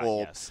they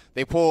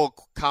they pull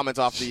comments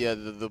off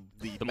the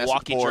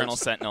Milwaukee Journal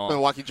Sentinel. The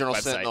Milwaukee Journal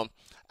website. Sentinel.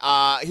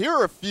 Here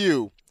are a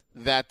few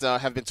that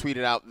have been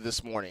tweeted out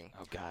this morning.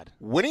 Oh, God.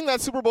 Winning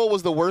that Super Bowl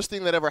was the worst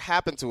thing that ever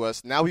happened to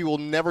us. Now we will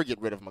never get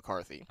rid of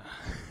McCarthy.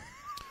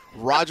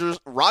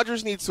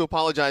 Rodgers needs to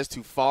apologize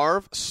to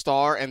Favre,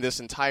 Starr, and this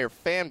entire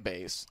fan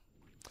base.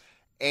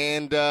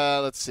 And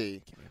let's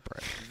see.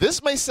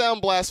 This may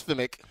sound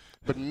blasphemic,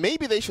 but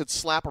maybe they should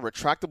slap a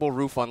retractable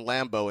roof on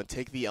Lambeau and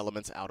take the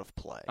elements out of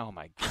play. Oh,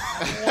 my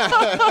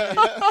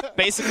God.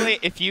 Basically,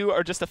 if you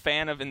are just a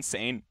fan of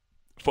insane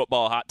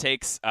football hot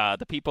takes,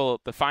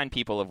 the fine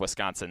people of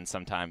Wisconsin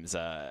sometimes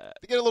they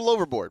get a little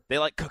overboard. They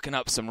like cooking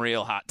up some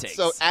real hot takes.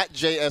 So at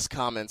JS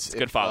Comments,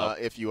 good follow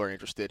if you are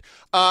interested.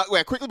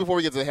 Quickly before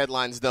we get to the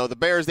headlines, though, the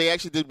Bears, they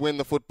actually did win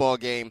the football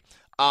game.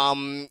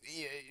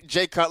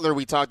 Jay Cutler,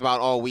 we talked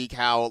about all week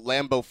how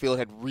Lambeau Field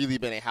had really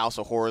been a house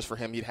of horrors for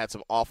him. He'd had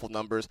some awful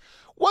numbers.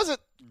 Wasn't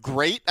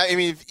great. I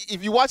mean,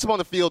 if you watch him on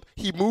the field,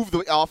 he moved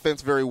the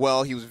offense very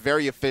well. He was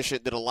very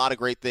efficient, did a lot of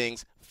great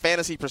things.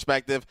 Fantasy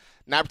perspective,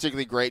 not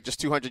particularly great, just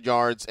 200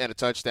 yards and a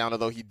touchdown,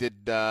 although he did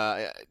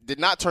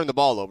not turn the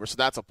ball over, so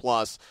that's a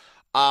plus.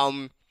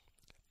 I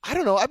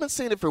don't know. I've been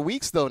saying it for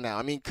weeks, though, now.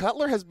 I mean,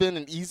 Cutler has been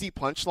an easy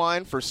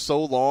punchline for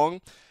so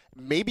long.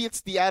 Maybe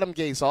it's the Adam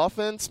Gase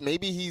offense.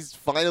 Maybe he's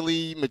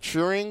finally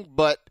maturing,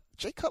 but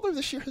Jay Cutler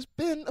this year has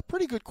been a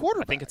pretty good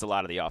quarterback. I think it's a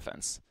lot of the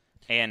offense.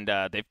 And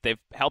they've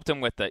helped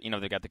him with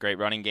they've got the great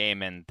running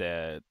game, and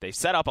they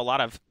set up a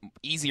lot of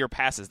easier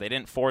passes. They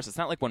didn't force. It's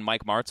not like when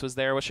Mike Martz was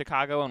there with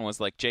Chicago and was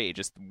like, Jay,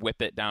 just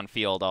whip it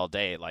downfield all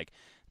day. Like,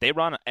 they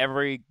run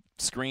every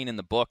screen in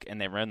the book, and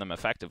they ran them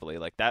effectively.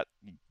 Like that,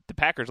 the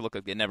Packers look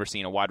like they'd never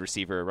seen a wide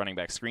receiver or running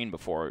back screen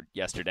before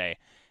yesterday,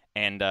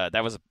 and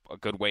that was a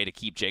good way to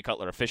keep Jay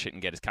Cutler efficient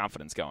and get his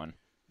confidence going.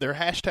 They're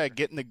hashtag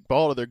getting the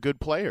ball to their good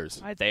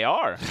players. They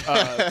are.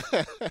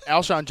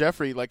 Alshon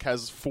Jeffrey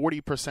has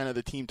 40% of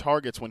the team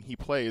targets when he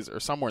plays, or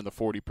somewhere in the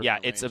 40%. Yeah,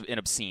 range. it's an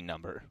obscene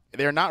number.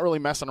 They're not really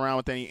messing around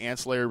with any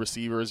ancillary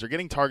receivers. They're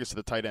getting targets to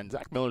the tight end.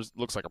 Zach Miller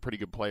looks like a pretty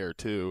good player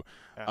too,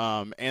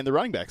 and the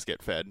running backs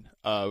get fed.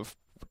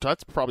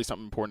 That's probably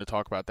something important to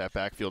talk about, that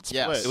backfield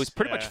split. Yes. It was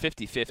pretty much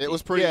 50-50. It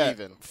was pretty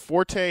even.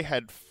 Forte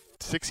had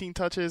 16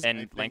 touches.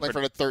 And Langford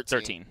had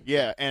 13.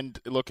 Yeah, and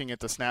looking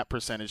at the snap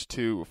percentage,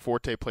 too,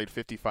 Forte played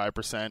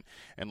 55%,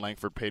 and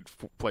Langford played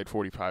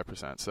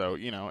 45%. So,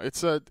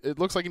 it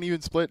looks like an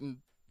even split, and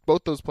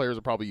both those players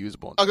are probably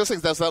usable. I was going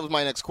to say, that was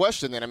my next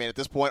question then. I mean, at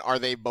this point,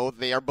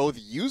 they are both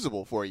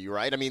usable for you,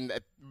 right? I mean,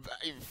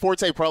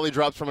 Forte probably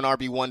drops from an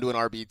RB1 to an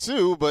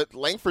RB2, but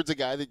Langford's a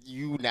guy that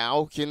you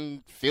now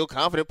can feel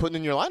confident putting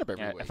in your lineup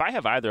every week. If I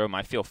have either of them,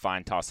 I feel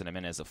fine tossing him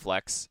in as a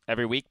flex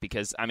every week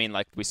because, I mean,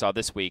 like we saw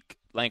this week,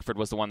 Langford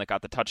was the one that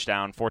got the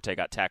touchdown. Forte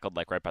got tackled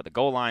right by the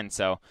goal line.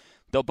 So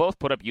they'll both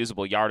put up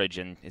usable yardage,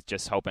 and it's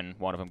just hoping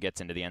one of them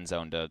gets into the end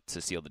zone to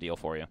seal the deal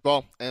for you.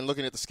 Well, and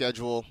looking at the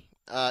schedule,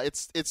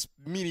 it's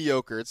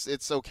mediocre.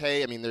 It's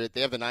okay. I mean,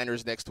 they have the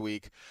Niners next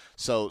week,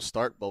 so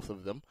start both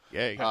of them.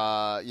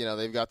 Yeah.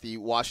 They've got the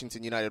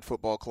Washington United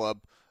Football Club,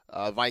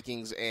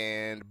 Vikings,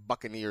 and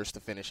Buccaneers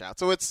to finish out.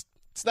 So it's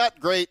not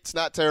great. It's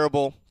not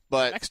terrible,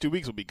 but next 2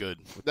 weeks will be good.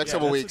 Next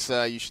couple weeks,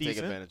 you should decent.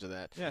 take advantage of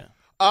that.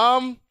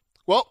 Yeah.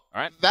 Well,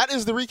 all right. That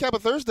is the recap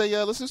of Thursday.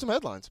 Let's do some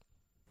headlines.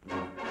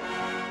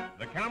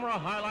 The camera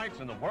highlights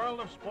in the world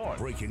of sports.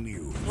 Breaking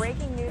news.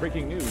 Breaking news.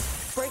 Breaking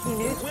news. Breaking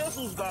news.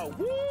 Whistles go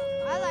woo!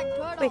 I like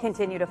turtles. We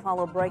continue to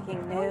follow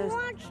breaking news.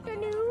 Watch the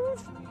news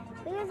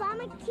because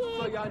I'm a kid.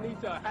 So y'all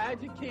need to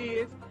hide your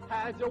kids,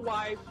 hide your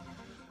wife.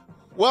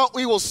 Well,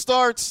 we will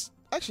start.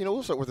 Actually,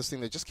 we'll start with this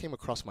thing that just came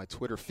across my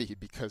Twitter feed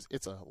because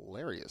it's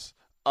hilarious.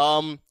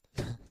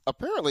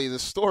 Apparently, the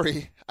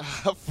story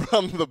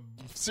from the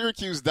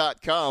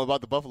Syracuse.com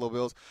about the Buffalo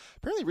Bills.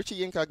 Apparently,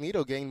 Richie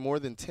Incognito gained more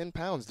than 10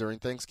 pounds during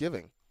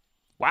Thanksgiving.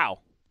 Wow.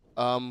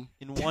 In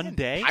one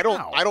day? I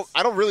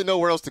don't really know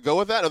where else to go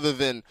with that other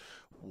than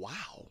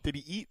wow. Did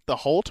he eat the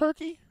whole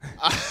turkey?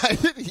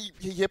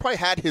 He probably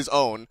had his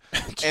own,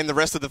 and the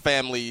rest of the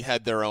family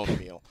had their own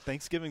meal.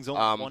 Thanksgiving's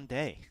only 1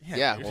 day.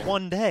 Yeah. Well,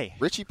 1 day.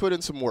 Richie put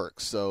in some work,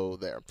 so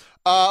there.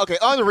 Okay,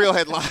 on the real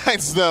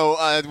headlines,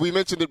 though, we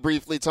mentioned it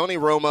briefly. Tony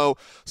Romo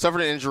suffered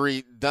an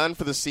injury, done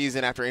for the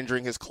season after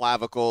injuring his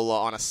clavicle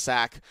on a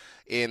sack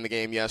in the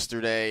game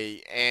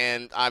yesterday.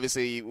 And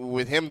obviously,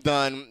 with him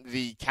done,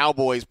 the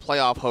Cowboys'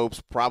 playoff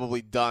hopes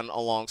probably done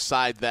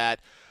alongside that.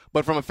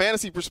 But from a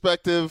fantasy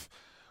perspective,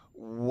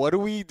 what do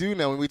we do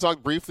now? When we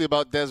talked briefly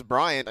about Dez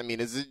Bryant, I mean,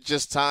 is it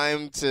just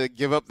time to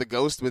give up the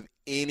ghost with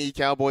any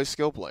Cowboys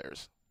skill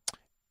players?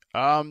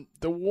 The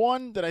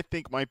one that I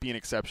think might be an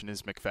exception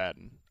is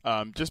McFadden,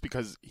 just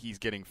because he's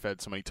getting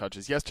fed so many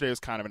touches. Yesterday was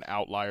kind of an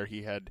outlier.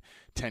 He had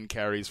 10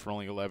 carries for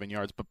only 11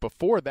 yards. But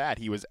before that,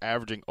 he was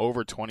averaging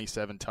over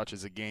 27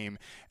 touches a game,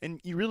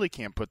 and you really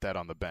can't put that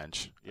on the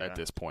bench at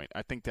this point.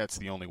 I think that's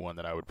the only one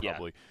that I would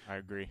probably – I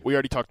agree. We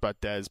already talked about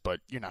Dez,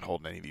 but you're not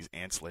holding any of these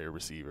ancillary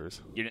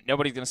receivers.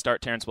 Nobody's going to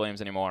start Terrence Williams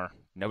anymore.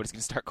 Nobody's going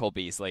to start Cole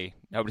Beasley.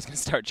 Nobody's going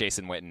to start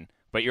Jason Witten.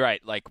 But you're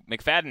right. Like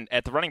McFadden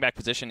at the running back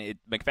position,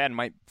 McFadden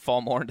might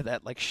fall more into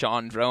that like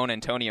Sean Drone,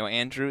 Antonio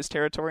Andrews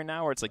territory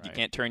now, where it's like you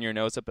can't turn your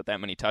nose up at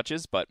that many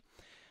touches. But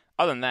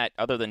other than that,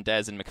 other than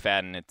Dez and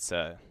McFadden, it's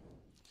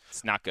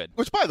not good.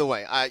 Which, by the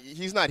way,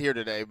 he's not here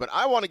today, but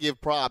I want to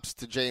give props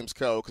to James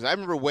Coe because I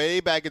remember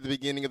way back at the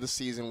beginning of the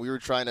season we were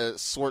trying to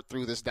sort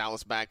through this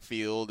Dallas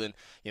backfield, and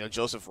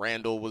Joseph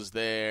Randle was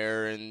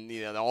there, and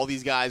all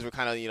these guys were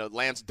kind of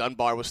Lance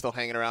Dunbar was still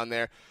hanging around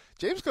there.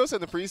 James Coe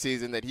said in the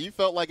preseason that he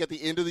felt like at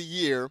the end of the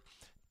year,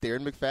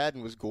 Darren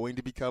McFadden was going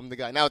to become the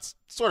guy. Now, it's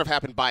sort of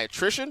happened by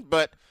attrition,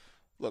 but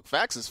look,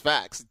 facts is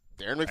facts.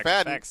 Darren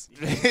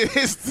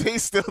McFadden,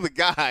 he's still the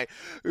guy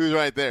who's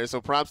right there.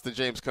 So props to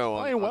James Coe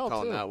on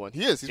calling that one.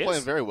 He is. He's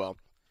playing very well.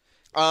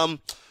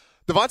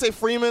 Devontae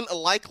Freeman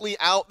likely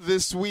out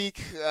this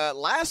week.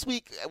 Last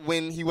week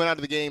when he went out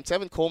of the game,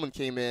 Tevin Coleman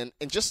came in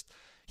and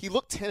he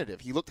looked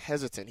tentative. He looked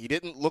hesitant. He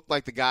didn't look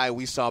like the guy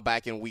we saw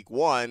back in week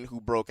 1 who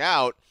broke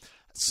out.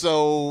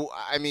 So,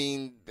 I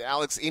mean,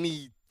 Alex,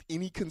 any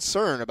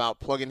concern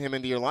about plugging him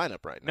into your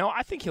lineup right now? No,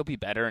 I think he'll be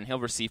better, and he'll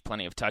receive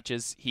plenty of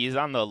touches. He is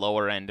on the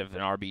lower end of an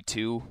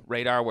RB2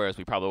 radar, whereas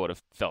we probably would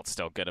have felt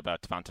still good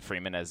about Devonta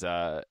Freeman as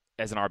an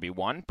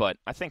RB1. But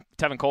I think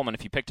Tevin Coleman,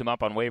 if you picked him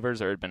up on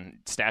waivers or had been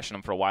stashing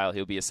him for a while,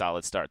 he'll be a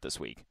solid start this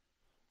week.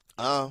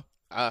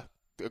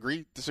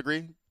 Agree?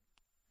 Disagree?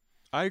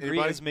 I agree.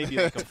 Anybody? As maybe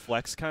like a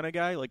flex kind of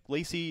guy. Like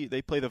Lacy,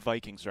 they play the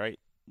Vikings, right?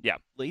 Yeah.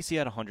 Lacy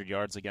had 100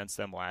 yards against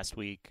them last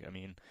week. I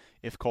mean,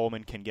 if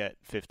Coleman can get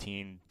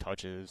 15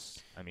 touches,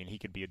 I mean, he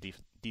could be a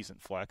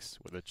decent flex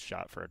with a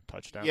shot for a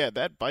touchdown. Yeah,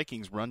 that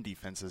Vikings run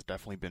defense has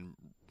definitely been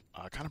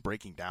kind of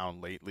breaking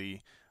down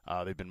lately.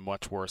 They've been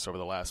much worse over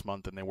the last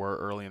month than they were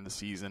early in the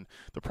season.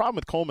 The problem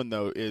with Coleman,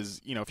 though,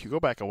 is, if you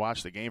go back and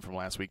watch the game from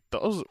last week,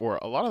 those or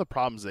a lot of the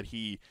problems that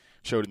he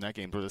showed in that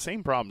game were the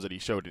same problems that he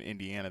showed in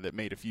Indiana that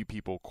made a few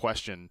people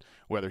question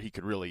whether he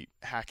could really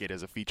hack it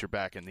as a feature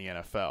back in the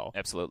NFL.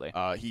 Absolutely.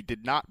 He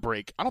did not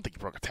I don't think he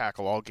broke a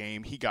tackle all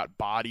game. He got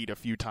bodied a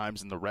few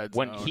times in the red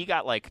zone. When he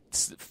got,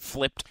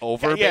 flipped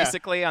over,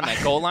 basically, on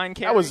that goal line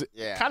carry. That was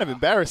kind of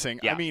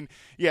embarrassing. Yeah. I mean,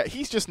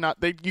 he's just not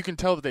 – you can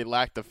tell that they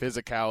lack the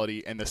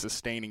physicality and the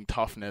sustaining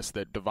toughness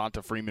that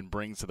Devonta Freeman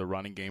brings to the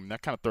running game.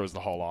 That kind of throws the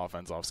whole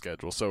offense off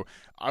schedule. So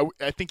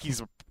I think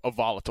he's a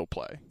volatile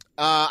play.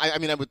 I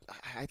mean,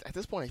 at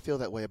this point, I feel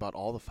that way about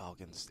all the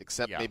Falcons,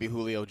 except maybe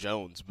Julio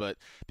Jones, but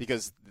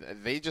because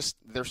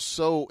they're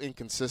so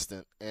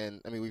inconsistent, and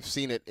I mean, we've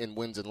seen it in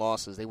wins and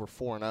losses. They were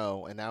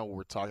 4-0, and now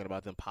we're talking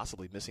about them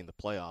possibly missing the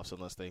playoffs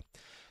unless they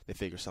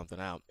figure something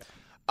out.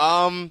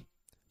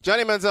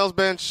 Johnny Manziel's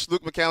bench,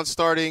 Luke McCown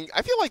starting.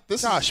 I feel like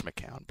this Josh is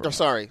McCown. Bro. Oh,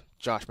 sorry,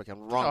 Josh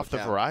McCown. Wrong. Off McCown. the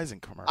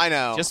Verizon commercial. I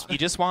know. You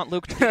just want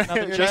Luke to get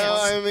another chance.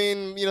 I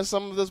mean,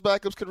 some of those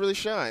backups could really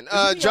shine.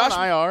 Josh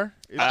IR.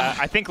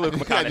 I think Luke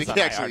McCown is on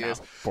he IR actually now.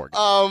 is.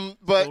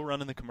 But Still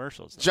running the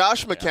commercials.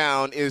 Josh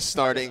McCown is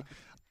starting.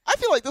 I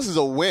feel like this is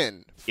a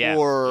win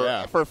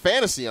for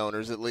fantasy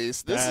owners, at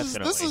least. This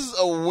is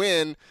a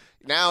win.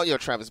 Now,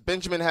 Travis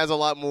Benjamin has a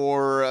lot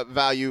more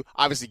value.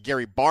 Obviously,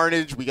 Gary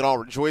Barnidge, we can all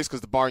rejoice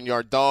because the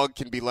barnyard dog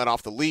can be let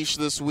off the leash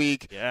this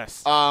week.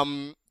 Yes.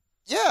 I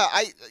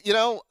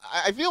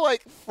feel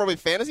like from a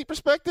fantasy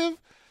perspective,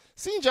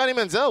 seeing Johnny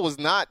Manziel was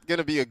not going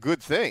to be a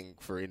good thing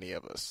for any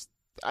of us.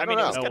 I mean,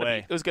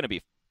 it was going to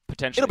be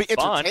potentially It'll be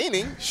fun.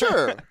 entertaining,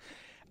 sure.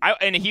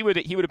 And he would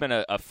have been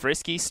a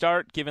frisky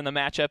start given the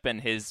matchup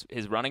and his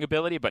running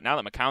ability, but now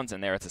that McCown's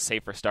in there, it's a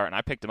safer start. And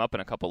I picked him up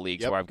in a couple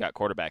leagues where I've got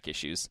quarterback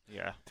issues.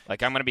 Yeah,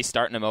 like I'm going to be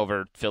starting him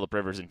over Phillip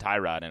Rivers and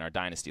Tyrod in our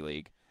dynasty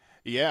league.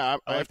 Yeah,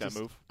 I like that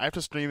move. I have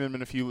to stream him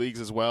in a few leagues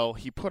as well.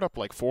 He put up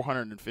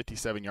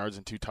 457 yards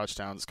and 2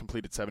 touchdowns,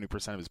 completed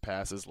 70% of his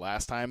passes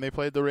last time they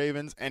played the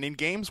Ravens. And in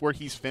games where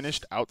he's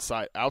finished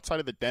outside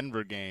of the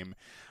Denver game,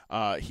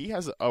 he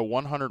has a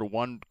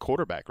 101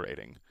 quarterback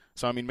rating.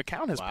 So, I mean,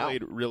 McCown has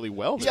played really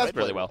well. He has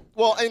really well.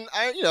 Well, and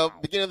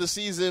beginning of the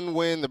season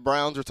when the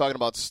Browns were talking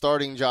about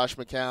starting Josh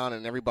McCown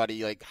and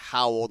everybody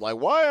howled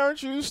why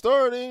aren't you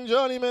starting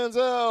Johnny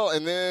Manziel?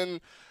 And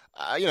then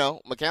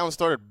McCown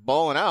started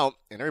balling out,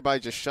 and everybody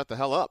just shut the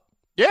hell up.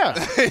 Yeah,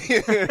 and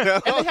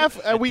they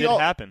have.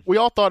 We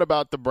all thought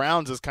about the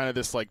Browns as kind of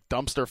this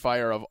dumpster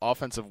fire of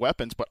offensive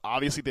weapons, but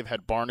obviously they've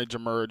had Barnidge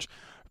emerge.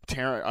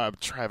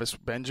 Travis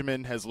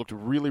Benjamin has looked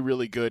really,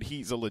 really good.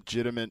 He's a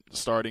legitimate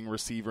starting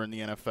receiver in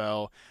the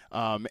NFL,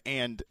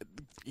 and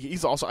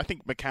he's also. I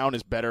think McCown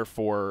is better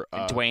for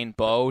Dwayne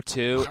Bowe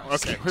too.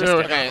 Okay,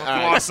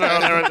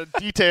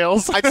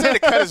 details. I'd say to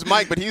cut his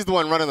mic, but he's the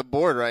one running the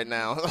board right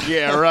now.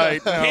 Yeah,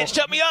 right. No. Can't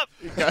shut me up.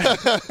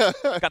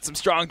 Got some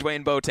strong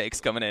Dwayne Bowe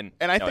takes coming in.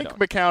 And I think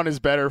McCown is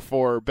better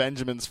for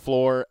Benjamin's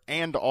floor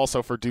and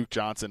also for Duke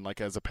Johnson,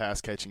 as a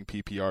pass-catching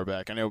PPR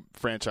back. I know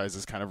franchise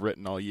is kind of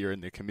written all year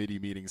in the committee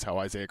meetings how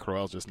Isaiah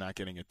Crowell's just not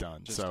getting it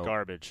done. Just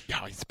garbage.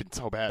 Yeah, he's been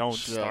so bad. Don't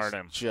start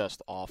him.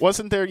 Just awful.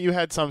 Wasn't there? You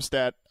had some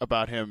stat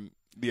about him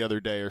the other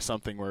day or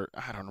something where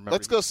I don't remember.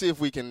 Let's go see if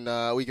we can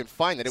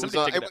find it.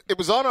 It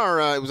was on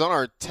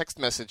our text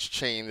message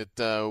chain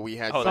that we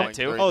had. Oh, that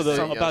too.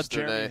 About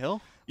Jeremy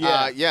Hill.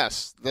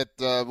 Yes. That.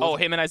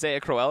 Him and Isaiah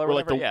Crowell or We're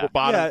like whatever. the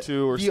bottom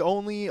two. Or the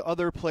only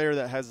other player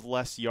that has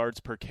less yards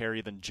per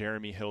carry than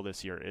Jeremy Hill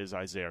this year is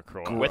Isaiah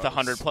Crowell. With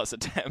 100+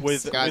 attempts.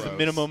 With a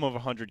minimum of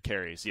 100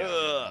 carries.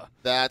 Yeah.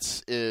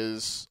 That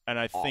is. And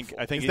I think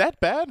Is that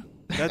bad?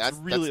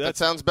 That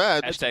sounds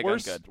bad.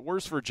 Hashtag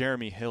worse for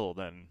Jeremy Hill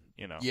than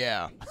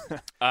Yeah.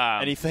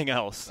 anything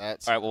else. All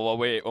right. Well,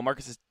 while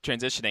Marcus is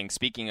transitioning,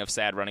 speaking of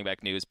sad running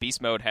back news,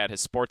 Beast Mode had his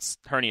sports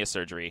hernia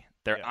surgery.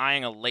 They're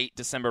eyeing a late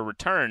December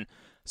return,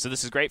 so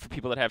this is great for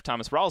people that have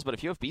Thomas Rawls. But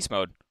if you have Beast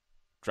Mode,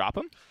 drop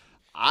him.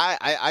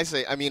 I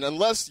say,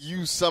 unless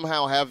you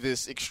somehow have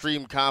this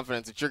extreme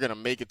confidence that you're going to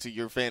make it to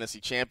your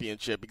fantasy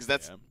championship, because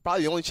that's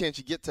probably the only chance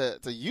you get to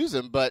use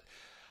him. But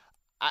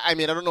I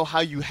don't know how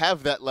you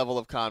have that level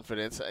of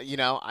confidence.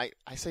 I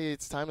say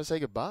it's time to say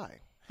goodbye.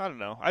 I don't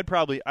know.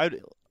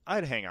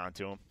 I'd hang on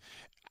to him.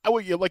 I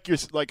would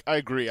I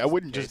agree. I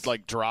wouldn't just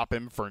drop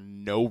him for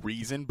no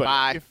reason.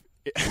 But if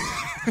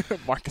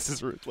Marcus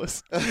is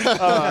ruthless.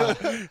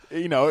 I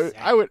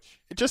would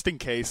just in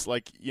case,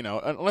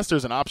 unless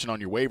there's an option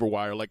on your waiver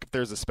wire, like if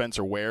there's a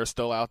Spencer Ware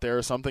still out there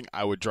or something,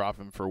 I would drop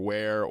him for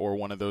Ware or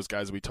one of those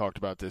guys we talked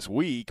about this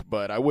week.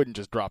 But I wouldn't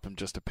just drop him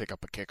just to pick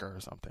up a kicker or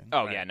something.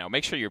 Oh yeah, no.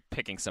 Make sure you're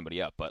picking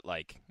somebody up, but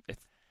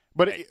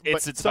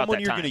it's. It's someone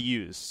you're going to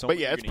use.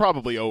 It's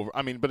probably over.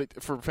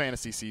 For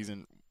fantasy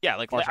season. Yeah,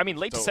 late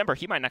December,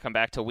 he might not come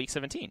back till week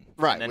 17.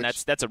 Right. And then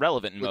that's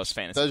irrelevant in most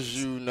fantasy. Does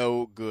you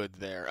no good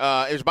there.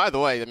 By the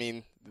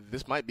way,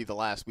 this might be the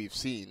last we've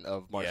seen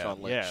of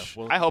Marshawn Lynch.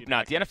 I hope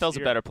not. The NFL's a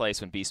better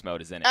place when Beast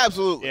Mode is in it.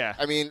 Absolutely. Yeah.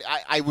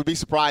 I would be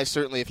surprised,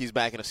 certainly, if he's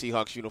back in a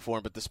Seahawks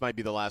uniform, but this might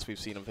be the last we've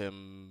seen of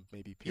him,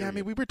 maybe, period.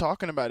 Yeah, we were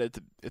talking about it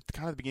at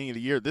kind of the beginning of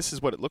the year. This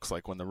is what it looks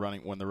like when the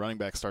running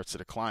back starts to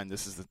decline.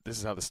 This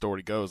is how the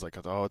story goes. Like,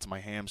 it's my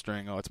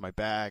hamstring, it's my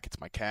back, it's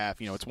my calf.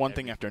 It's one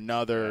thing after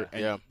another,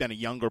 and then a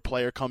younger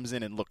player comes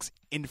in and looks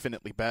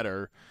infinitely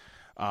better.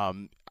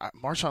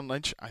 Marshawn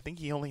Lynch, I think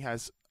he only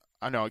has –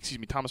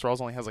 Thomas Rawls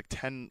only has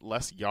 10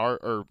 less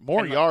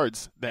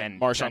yards than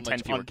Marshawn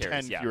Lynch on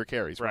 10 fewer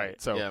carries.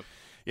 Right. So,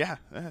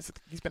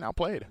 he's been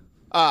outplayed.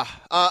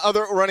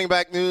 Other running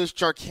back news,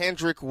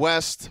 Charkandrick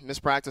West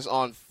mispractice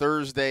on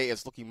Thursday.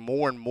 It's looking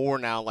more and more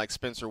now like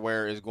Spencer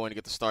Ware is going to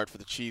get the start for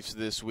the Chiefs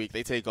this week.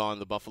 They take on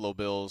the Buffalo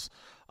Bills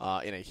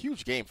in a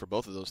huge game for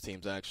both of those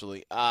teams,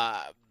 actually.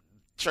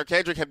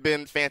 Charkandrick had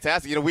been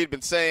fantastic. We had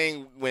been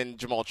saying when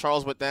Jamal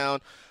Charles went down,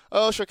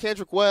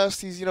 Charkandrick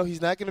West, he's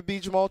not going to be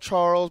Jamal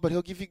Charles, but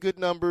he'll give you good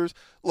numbers.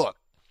 Look,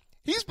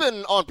 he's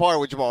been on par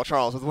with Jamal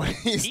Charles with what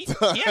he's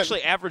done. He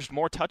actually averaged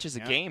more touches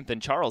a game than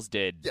Charles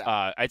did.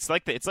 Yeah. It's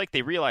like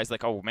they realized,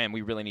 oh, man,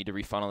 we really need to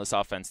refunnel this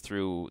offense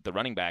through the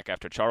running back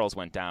after Charles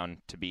went down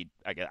to be,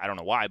 I don't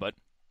know why, but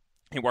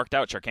it worked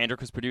out. Charkandrick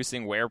was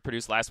producing. Ware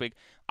produced last week.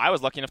 I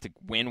was lucky enough to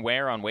win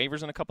Ware on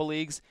waivers in a couple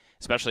leagues,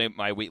 especially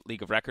my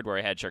league of record where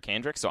I had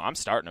Charkandrick, so I'm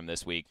starting him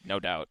this week, no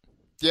doubt.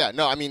 Yeah,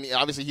 no,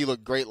 obviously he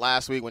looked great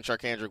last week when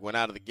Charkandrick went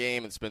out of the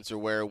game and Spencer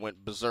Ware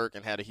went berserk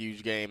and had a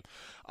huge game.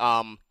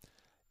 I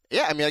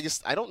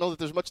guess I don't know that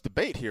there's much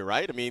debate here,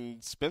 right?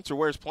 Spencer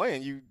Ware's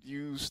playing.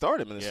 You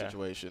start him in this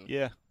situation.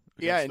 Yeah.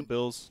 And the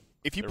Bills.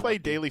 If you play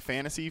daily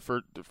fantasy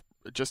for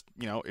just,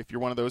 if you're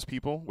one of those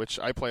people, which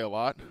I play a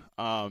lot,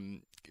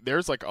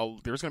 there's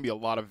going to be a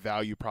lot of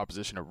value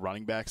proposition of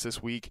running backs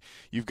this week.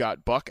 You've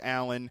got Buck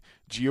Allen,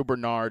 Gio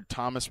Bernard,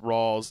 Thomas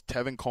Rawls,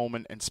 Tevin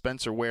Coleman, and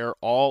Spencer Ware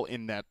all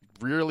in that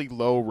really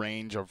low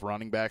range of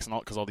running backs, and all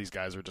because all these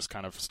guys are just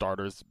kind of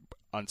starters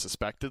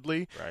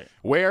unsuspectedly. Right.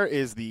 Ware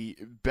is the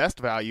best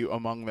value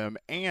among them,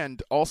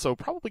 and also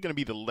probably going to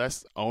be the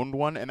less owned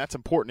one, and that's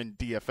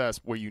important in DFS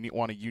where you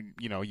want a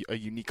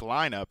unique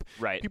lineup.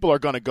 Right. People are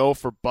going to go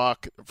for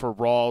Buck, for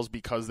Rawls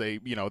because they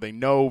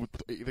know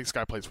this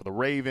guy plays for the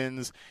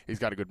Ravens. He's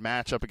got a good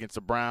matchup against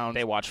the Browns.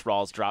 They watched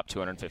Rawls drop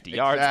 250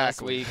 yards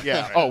last week.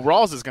 Yeah.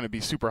 Rawls is going to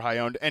be super high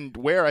owned, and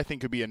Ware I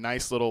think could be a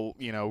nice little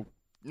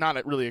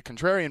not really a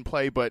contrarian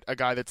play, but a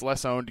guy that's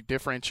less owned,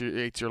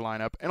 differentiates your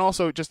lineup. And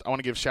also, I want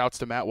to give shouts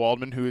to Matt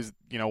Waldman, who is,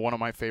 one of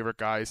my favorite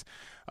guys,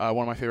 one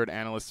of my favorite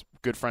analysts,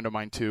 good friend of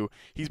mine too.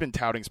 He's been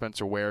touting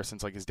Spencer Ware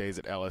since his days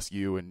at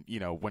LSU, and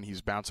when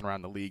he's bouncing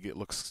around the league, it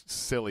looks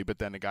silly, but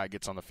then the guy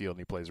gets on the field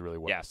and he plays really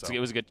well. Yeah, so it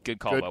was a good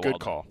call by Waldman.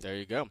 Good call. There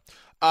you go.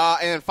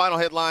 And final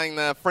headline,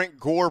 Frank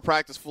Gore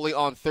practiced fully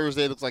on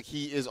Thursday. Looks like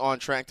he is on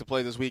track to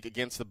play this week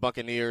against the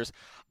Buccaneers.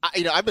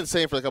 I've been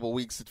saying for a couple of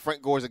weeks that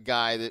Frank Gore is a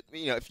guy that,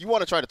 if you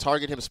want to try to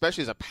target him,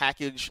 especially as a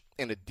package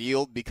and a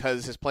deal,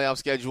 because his playoff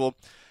schedule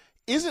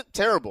isn't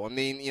terrible.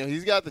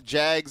 He's got the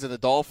Jags and the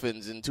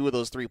Dolphins in 2 of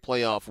those 3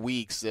 playoff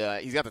weeks.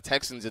 He's got the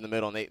Texans in the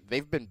middle, and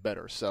they've been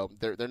better. So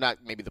they're not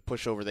maybe the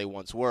pushover they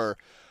once were.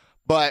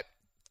 But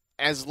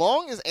as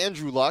long as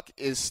Andrew Luck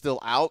is still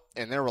out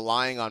and they're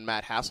relying on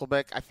Matt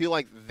Hasselbeck, I feel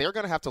like they're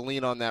going to have to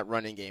lean on that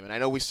running game. And I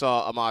know we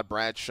saw Ahmad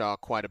Bradshaw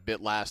quite a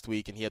bit last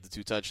week, and he had the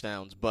 2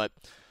 touchdowns. But,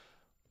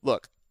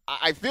 look,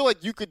 I feel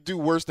like you could do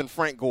worse than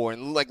Frank Gore.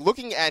 And,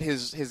 looking at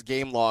his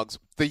game logs,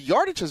 the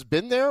yardage has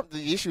been there.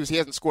 The issue is he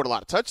hasn't scored a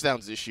lot of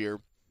touchdowns this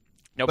year.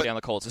 Nobody on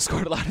the Colts has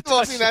scored a lot of touchdowns.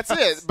 Well, see, that's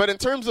it. But in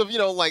terms of,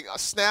 like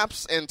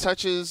snaps and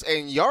touches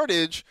and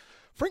yardage,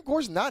 Frank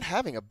Gore's not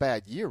having a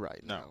bad year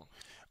right now.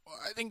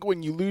 I think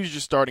when you lose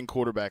your starting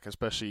quarterback,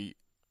 especially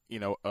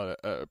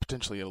a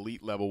potentially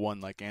elite level one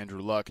like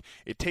Andrew Luck,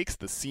 it takes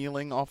the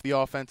ceiling off the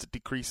offense. It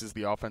decreases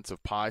the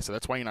offensive pie. So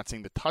that's why you're not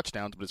seeing the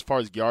touchdowns. But as far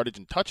as yardage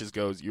and touches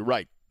goes, you're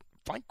right.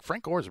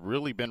 Frank Gore's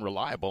really been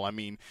reliable. I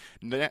mean,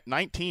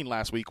 19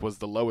 last week was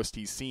the lowest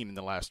he's seen in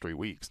the last 3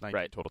 weeks.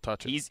 19 total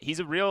touches.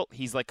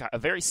 He's like a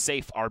very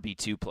safe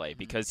RB2 play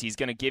because he's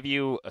going to give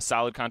you a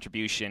solid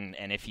contribution,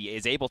 and if he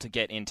is able to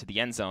get into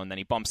the end zone, then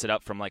he bumps it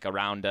up from like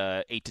around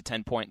 8 to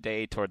 10 point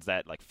day towards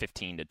that like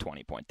 15 to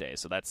 20 point day.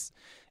 So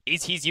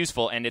he's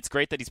useful, and it's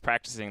great that he's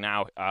practicing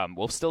now.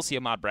 We'll still see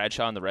Ahmad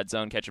Bradshaw in the red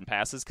zone catching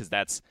passes because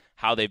that's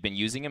how they've been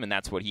using him, and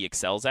that's what he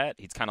excels at.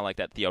 He's kind of like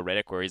that Theo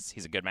Riddick where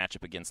he's a good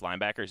matchup against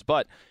linebackers.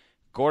 But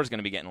Gore's going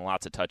to be getting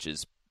lots of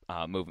touches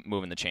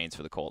moving the chains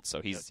for the Colts,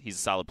 so he's a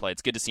solid play.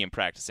 It's good to see him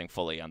practicing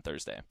fully on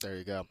Thursday. There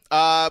you go.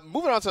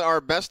 Moving on to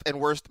our best and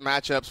worst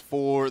matchups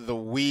for the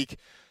week.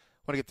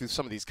 I want to get through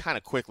some of these kind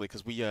of quickly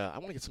because I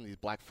want to get some of these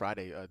Black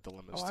Friday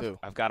dilemmas too.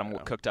 I've got them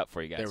cooked up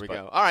for you guys. There we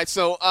go. All right,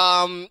 so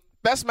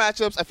best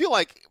matchups. I feel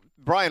like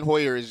Brian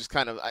Hoyer is just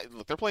kind of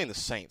look. They're playing the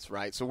Saints,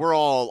 right? So we're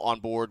all on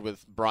board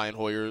with Brian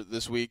Hoyer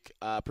this week,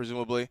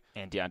 presumably.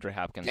 And DeAndre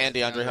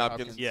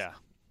Hopkins. Yeah.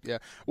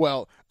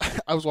 Well,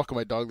 I was walking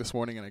my dog this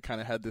morning, and I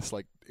kind of had this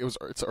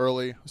it's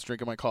early. I was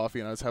drinking my coffee,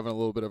 and I was having a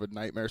little bit of a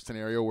nightmare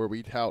scenario where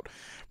we'd tout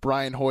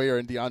Brian Hoyer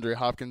and DeAndre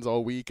Hopkins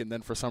all week, and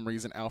then for some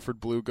reason Alfred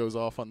Blue goes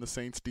off on the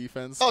Saints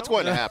defense. Oh, it's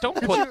going to happen.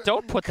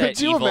 Don't put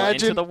that evil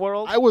into the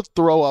world. I would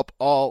throw up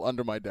all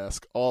under my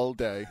desk all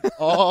day,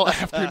 all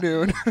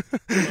afternoon.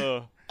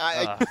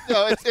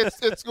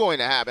 It's going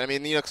to happen. I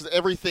mean, because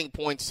everything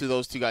points to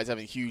those two guys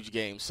having huge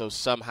games. So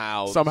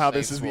somehow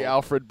this is the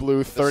Alfred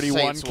Blue 31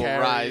 Saints will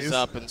carries. rise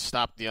up and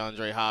stop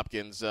DeAndre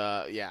Hopkins.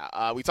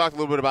 We talked a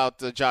little bit about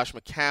Josh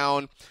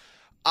McCown.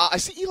 I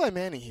see Eli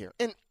Manning here,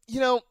 and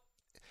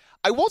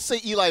I won't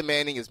say Eli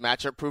Manning is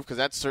matchup proof because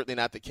that's certainly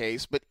not the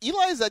case. But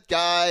Eli is that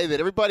guy that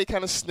everybody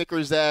kind of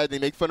snickers at. They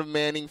make fun of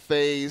Manning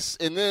face,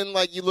 and then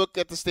you look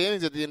at the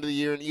standings at the end of the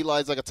year, and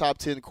Eli's like a top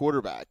 10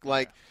 quarterback.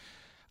 I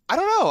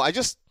don't know.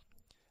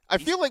 I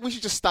feel like we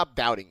should just stop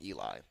doubting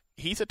Eli.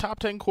 He's a top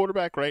 10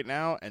 quarterback right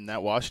now, and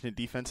that Washington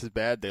defense is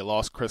bad. They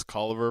lost Chris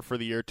Culliver for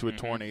the year to a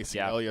torn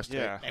ACL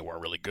yesterday. Yeah. They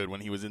weren't really good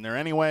when he was in there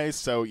anyway.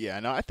 So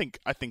I think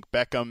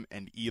Beckham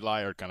and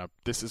Eli are gonna.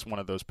 This is one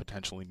of those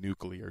potentially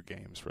nuclear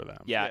games for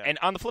them. Yeah, and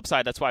on the flip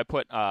side, that's why I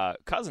put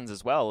Cousins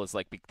as well. Is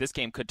this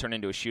game could turn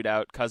into a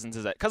shootout. Cousins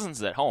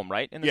is at home,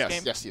 right? In this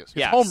game, yes.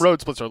 His home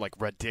road splits are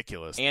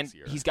ridiculous. And this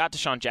year. He's got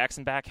Deshaun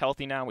Jackson back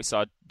healthy now. We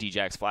saw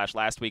D-Jax flash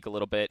last week a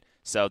little bit.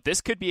 So this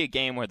could be a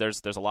game where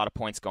there's a lot of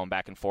points going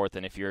back and forth,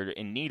 and if you're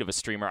in need of a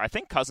streamer, I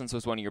think Cousins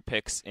was one of your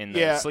picks in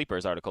the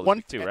Sleepers article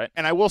too, right?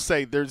 And I will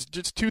say there's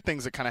just two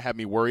things that kind of had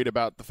me worried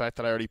about the fact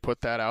that I already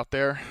put that out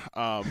there.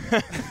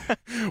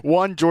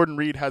 One, Jordan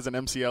Reed has an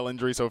MCL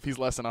injury, so if he's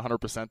less than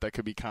 100%, that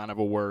could be kind of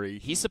a worry.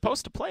 He's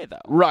supposed to play, though.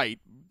 Right.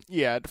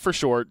 Yeah, for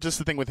sure. Just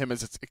the thing with him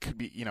is it could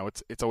be,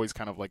 it's always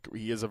kind of like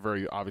he is a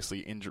very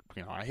obviously injured,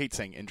 I hate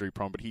saying injury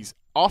prone, but he's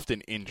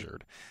often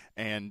injured.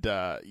 And,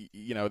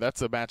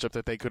 that's a matchup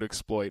that they could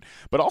exploit.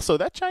 But also,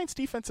 that Giants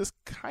defense is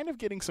kind of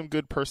getting some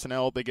good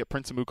personnel. They get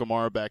Prince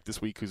Amukamara back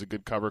this week, who's a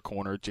good cover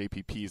corner.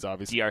 JPP's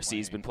obviously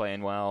DRC's been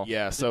playing well.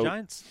 Yeah, so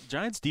the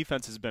Giants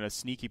defense has been a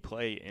sneaky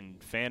play in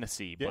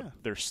fantasy, but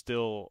they're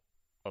still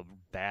a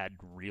bad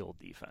real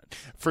defense.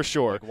 For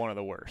sure. One of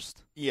the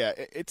worst. Yeah,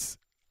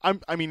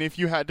 if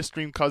you had to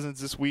stream Cousins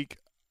this week,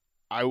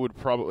 I would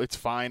probably. It's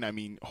fine. I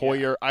mean,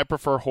 Hoyer. I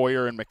prefer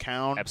Hoyer and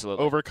McCown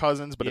over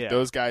Cousins. But if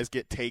those guys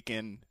get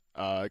taken,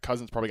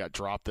 Cousins probably got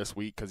dropped this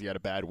week because he had a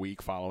bad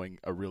week following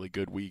a really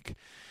good week.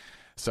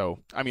 So,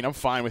 I'm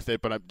fine with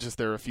it, but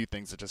there are a few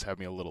things that just have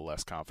me a little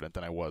less confident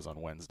than I was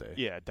on Wednesday.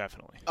 Yeah,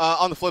 definitely.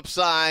 On the flip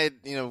side,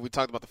 we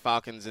talked about the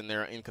Falcons and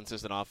their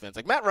inconsistent offense.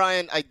 Like Matt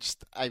Ryan,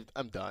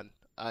 I'm done.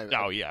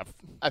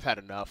 I've had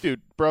enough,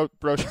 dude. Bro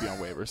should be on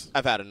waivers.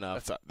 I've had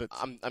enough.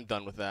 I'm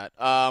done with that.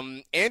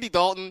 Andy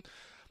Dalton,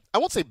 I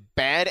won't say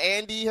bad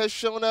Andy has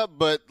shown up,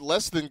 but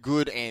less than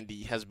good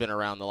Andy has been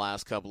around the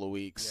last couple of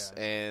weeks,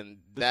 and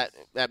that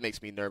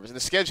makes me nervous.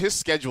 And his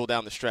schedule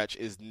down the stretch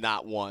is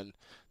not one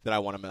that I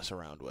want to mess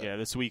around with. Yeah,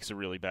 this week's a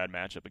really bad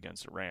matchup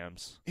against the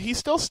Rams. He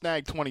still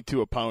snagged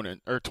 22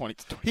 opponent or 20.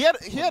 He had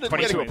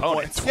 22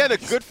 opponents. He had a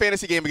good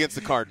fantasy game against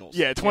the Cardinals.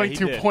 Yeah,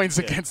 22 points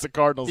against the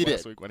Cardinals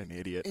last week. What an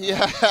idiot!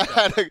 Yeah,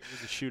 it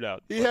was a shootout.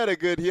 He had a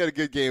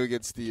good game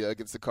against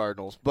the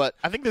Cardinals. But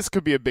I think this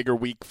could be a bigger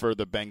week for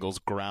the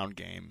Bengals ground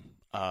game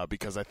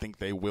because I think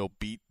they will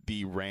beat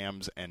the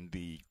Rams and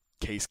the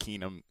Case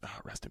Keenum,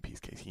 rest in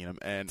peace, Case Keenum,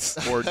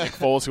 or Nick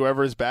Foles,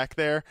 whoever is back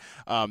there.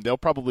 They'll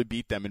probably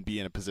beat them and be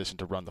in a position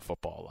to run the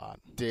football a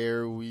lot.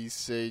 Dare we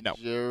say no?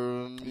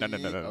 Jeremy? No.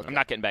 Okay. I'm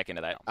not getting back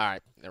into that. All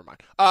right, never mind.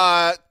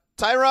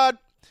 Tyrod,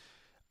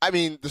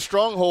 the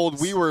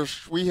Stronghold.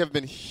 We have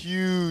been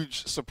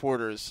huge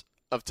supporters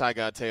of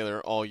Tyrod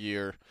Taylor all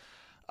year.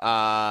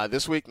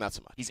 This week, not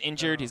so much. He's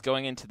injured. He's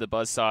going into the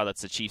buzzsaw.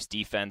 That's the Chiefs'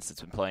 defense.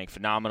 It's been playing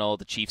phenomenal.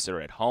 The Chiefs are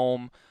at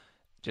home.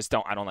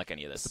 I don't like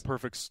any of this. It's the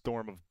perfect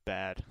storm of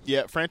bad.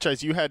 Yeah,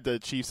 franchise, you had the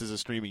Chiefs as a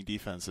streaming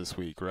defense this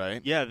week, right?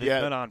 Yeah, they've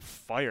been on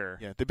fire.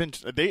 Yeah,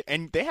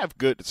 they have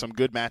some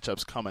good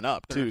matchups coming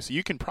up too. So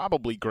you can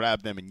probably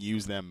grab them and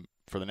use them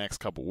for the next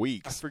couple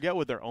weeks. I forget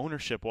what their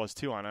ownership was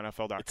too on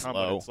NFL.com,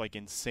 but it's like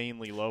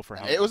insanely low for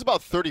how. It was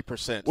about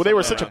 30%. Well, they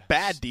were such a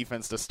bad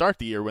defense to start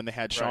the year when they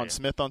had Sean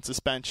Smith on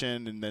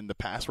suspension, and then the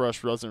pass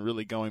rush wasn't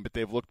really going. But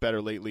they've looked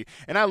better lately,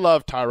 and I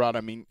love Tyrod.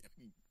 I mean,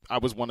 I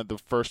was one of the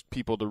first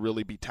people to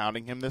really be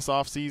touting him this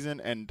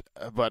offseason,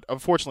 but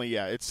unfortunately,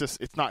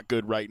 it's not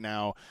good right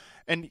now.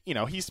 And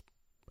he's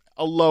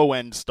a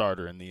low-end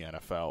starter in the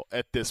NFL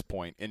at this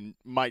point, and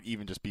might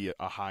even just be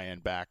a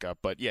high-end backup.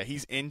 But yeah,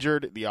 he's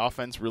injured. The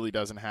offense really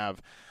doesn't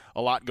have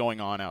a lot going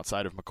on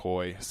outside of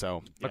McCoy.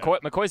 So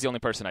McCoy's the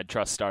only person I'd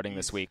trust starting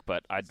this week,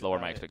 but I'd lower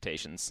my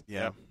expectations.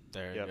 Yeah.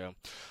 There you go.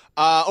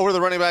 Over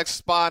the running back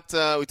spot,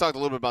 we talked a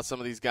little bit about some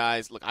of these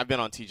guys. Look, I've been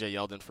on T.J.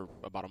 Yeldon for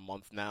about a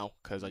month now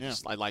because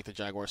I like the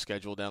Jaguars'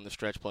 schedule down the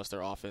stretch. Plus,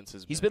 their offense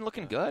has. He's been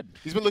looking good.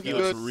 He's been looking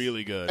good.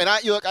 Really good. And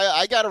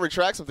I got to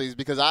retract some things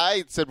because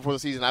I said before the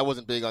season I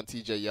wasn't big on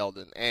T.J.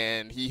 Yeldon,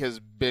 and he has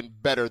been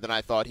better than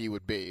I thought he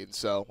would be. And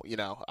so,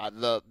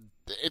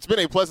 it's been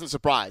a pleasant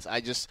surprise.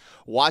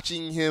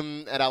 Watching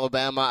him at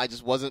Alabama, I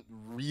just wasn't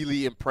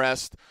really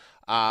impressed.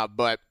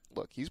 But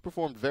look, he's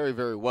performed very,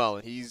 very well,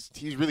 and he's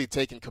really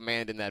taken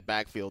command in that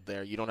backfield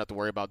there. You don't have to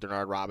worry about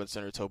Denard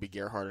Robinson or Toby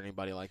Gerhart or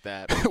anybody like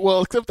that.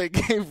 Well, except they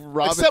gave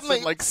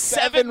Robinson like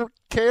 7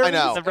 carries. I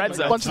know. The red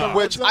zone.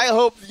 Which I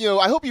hope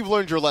you've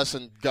learned your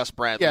lesson, Gus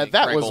Bradley. Yeah,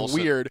 that Greg was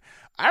Olsen. weird.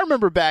 I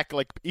remember back,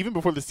 even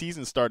before the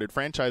season started,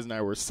 Franchise and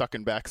I were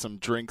sucking back some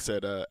drinks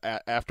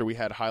after we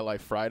had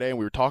Highlight Friday, and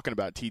we were talking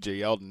about T.J.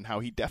 Yeldon,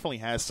 how he definitely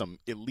has some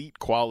elite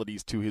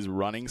qualities to his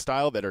running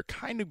style that are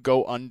kind of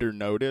go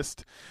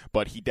under-noticed,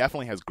 but he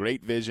definitely has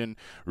great vision,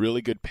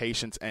 really good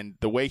patience, and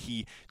the way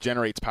he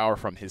generates power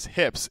from his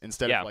hips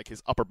instead of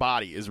his upper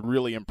body is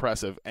really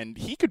impressive, and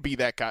he could be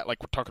that guy,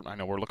 I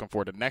know we're looking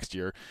forward to next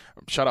year.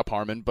 Shut up,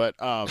 Harmon, but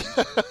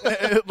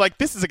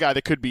this is a guy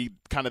that could be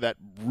kind of that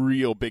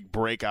real big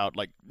breakout,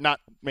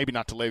 maybe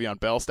not to Le'Veon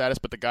Bell status,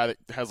 but the guy that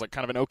has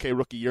kind of an okay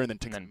rookie year and then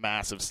takes a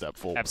massive step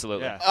forward.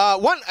 Absolutely. Yeah.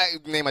 One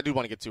name I do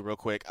want to get to real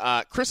quick,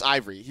 Chris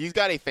Ivory. He's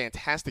got a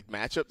fantastic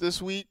matchup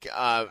this week.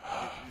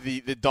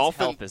 The Dolphins'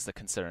 health is the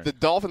concern. The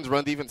Dolphins'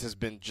 run defense has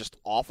been just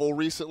awful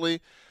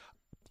recently.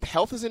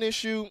 Health is an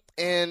issue,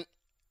 and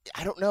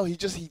I don't know. He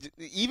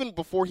even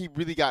before he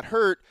really got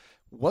hurt,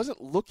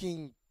 wasn't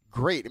looking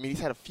great. I mean,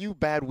 he's had a few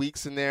bad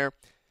weeks in there.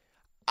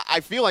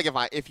 I feel like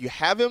if you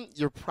have him,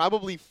 you're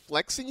probably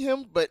flexing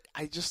him, but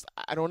I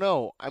don't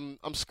know. I'm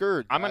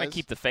scared. I'm going to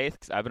keep the faith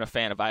because I've been a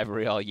fan of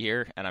Ivory all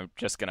year, and I'm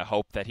just going to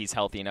hope that he's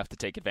healthy enough to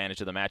take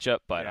advantage of the matchup,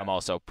 but I'm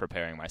also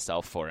preparing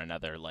myself for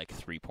another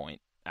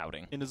 3-point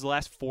outing. In his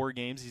last 4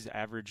 games, he's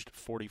averaged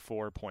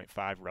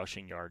 44.5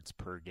 rushing yards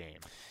per game,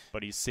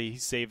 but he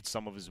saved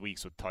some of his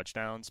weeks with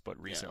touchdowns, but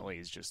recently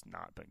he's just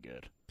not been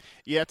good.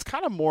 Yeah, it's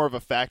kind of more of a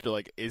factor.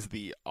 Is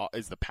the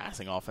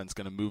passing offense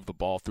going to move the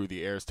ball through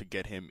the airs to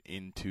get him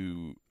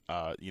into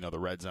the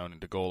red zone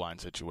into goal line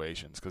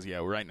situations? Because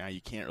right now you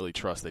can't really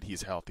trust that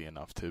he's healthy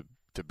enough to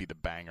be the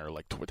banger,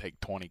 to take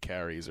 20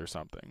 carries or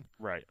something.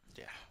 Right.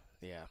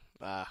 Yeah.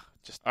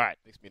 All right.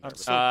 Makes me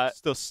nervous. I'm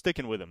still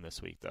sticking with him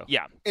this week, though.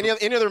 Yeah. Any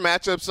other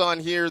matchups on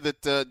here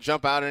that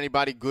jump out at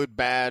anybody? Good,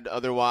 bad,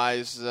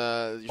 otherwise?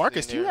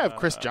 Marcus, do you have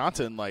Chris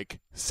Johnson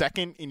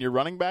second in your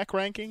running back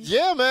rankings?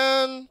 Yeah,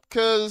 man,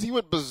 because he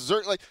went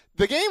berserk.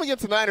 The game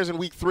against the Niners in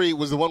Week 3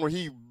 was the one where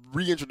he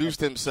reintroduced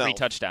himself. 3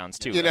 touchdowns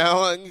too.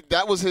 And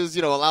that was his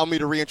allow me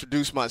to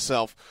reintroduce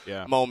myself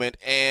moment.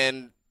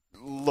 And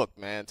look,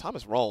 man,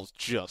 Thomas Rawls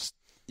just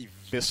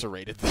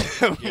eviscerated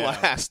them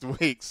last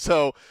week.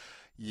 So.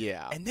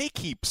 Yeah. And they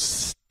keep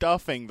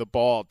stuffing the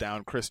ball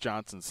down Chris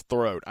Johnson's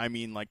throat. I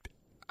mean,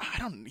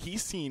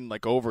 he's seen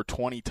over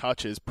 20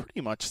 touches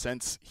pretty much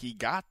since he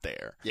got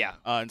there. Yeah.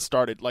 And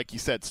started, like you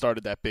said,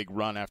 that big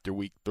run after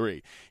Week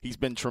 3. He's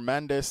been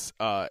tremendous.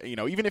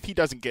 Even if he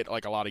doesn't get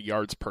a lot of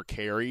yards per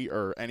carry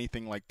or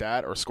anything like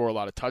that or score a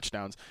lot of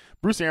touchdowns,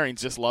 Bruce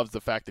Arians just loves the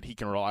fact that he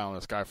can rely on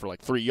this guy for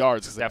 3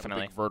 yards because they have a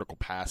big vertical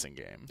passing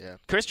game. Yeah.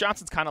 Chris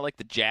Johnson's kind of like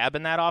the jab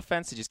in that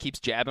offense. He just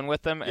keeps jabbing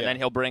with them, and then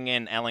he'll bring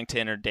in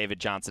Ellington or David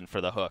Johnson for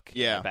the hook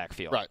in the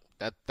backfield. Right.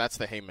 That's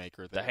the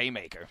haymaker there. The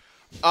haymaker.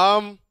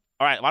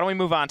 All right, why don't we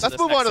move on to let's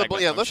move on to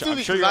the let's do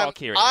these. Sure you're all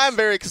curious. I'm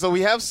very so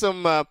we have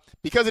some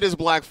because it is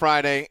Black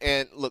Friday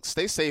and look,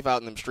 stay safe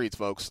out in them streets,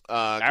 folks.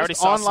 I already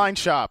saw online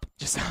shop.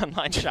 Just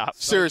online shop.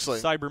 Seriously,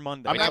 Cyber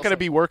Monday. I'm not going to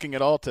be working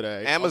at all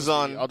today.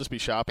 Amazon. I'll just be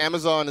shopping.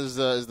 Amazon is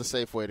the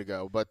safe way to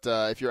go, but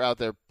if you're out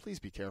there, please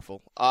be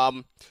careful.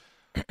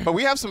 But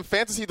we have some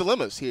fantasy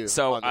dilemmas here.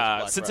 So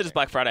since it is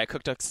Black Friday, I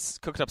cooked up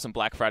some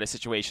Black Friday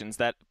situations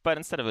but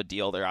instead of a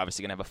deal, they're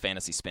obviously going to have a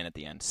fantasy spin at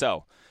the end.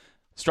 So,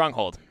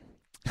 Stronghold.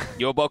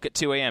 You awoke at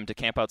 2 a.m. to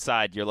camp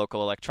outside your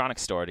local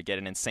electronics store to get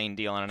an insane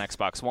deal on an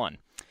Xbox One.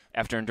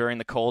 After enduring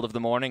the cold of the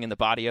morning and the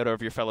body odor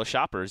of your fellow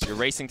shoppers, you're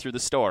racing through the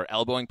store,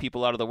 elbowing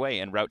people out of the way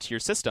en route to your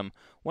system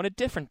when a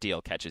different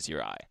deal catches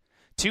your eye.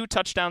 2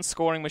 touchdown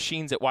scoring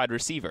machines at wide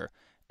receiver,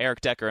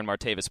 Eric Decker and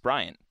Martavis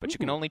Bryant, but you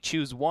can only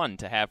choose one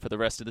to have for the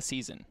rest of the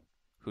season.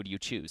 Who do you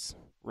choose?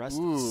 Rest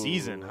of the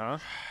season, huh?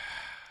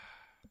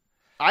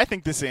 I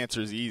think this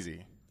answer is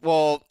easy.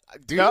 Well,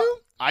 do you?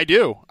 I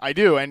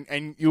do,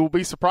 and you'll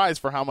be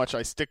surprised for how much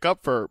I stick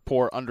up for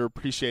poor,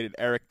 underappreciated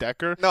Eric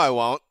Decker. No, I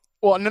won't.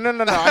 Well,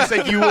 no. I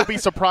said you will be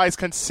surprised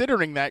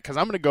considering that because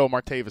I'm going to go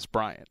Martavis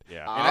Bryant.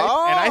 Yeah. And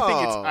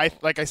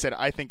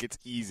I think it's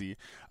easy.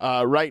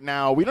 Right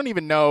now, we don't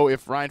even know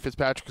if Ryan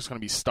Fitzpatrick is going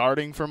to be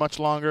starting for much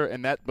longer,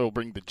 and that will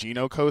bring the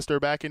Geno coaster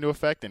back into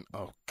effect. And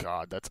oh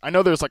God, I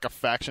know there's like a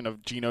faction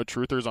of Geno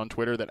truthers on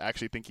Twitter that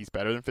actually think he's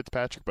better than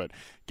Fitzpatrick, but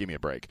give me a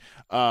break.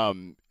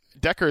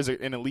 Decker is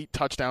an elite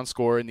touchdown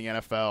scorer in the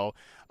NFL.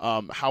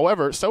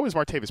 However, so is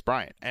Martavis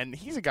Bryant, and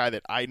he's a guy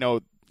that I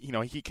know.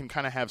 He can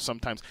kind of have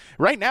sometimes.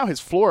 Right now, his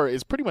floor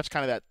is pretty much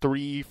kind of that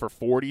 3 for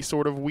 40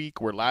 sort of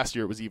week, where last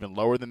year it was even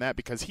lower than that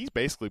because he's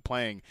basically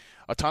playing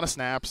a ton of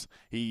snaps.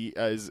 He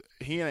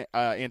and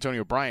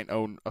Antonio Bryant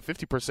own a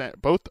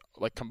 50%, both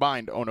like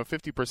combined own a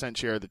 50%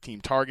 share of the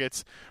team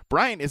targets.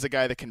 Bryant is a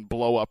guy that can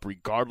blow up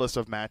regardless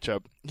of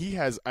matchup. He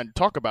has, and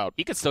talk about.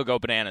 He could still go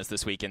bananas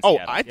this week in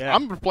Seattle.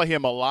 I'm going to play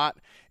him a lot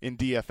in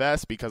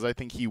DFS because I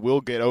think he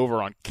will get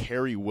over on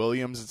Kerry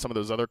Williams and some of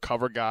those other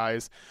cover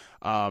guys.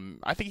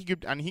 I think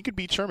he could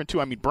beat Sherman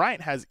too. I mean,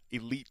 Bryant has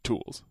elite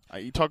tools.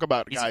 You talk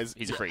about guys.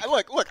 He's a freak.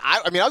 Look.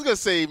 I was going to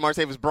say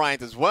Martavis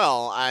Bryant as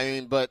well. I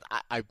mean, but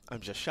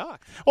I'm just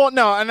shocked. Well,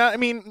 no, and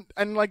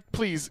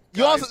please,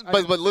 you guys, also,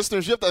 but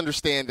listeners, you have to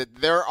understand that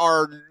there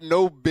are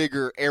no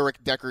bigger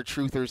Eric Decker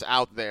truthers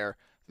out there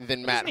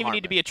than Matt. He doesn't even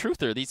need to be a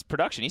truther. He's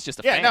production. He's just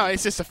a fan. Yeah, no,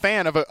 he's just a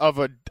fan of a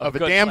damn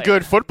player.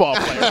 good football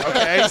player.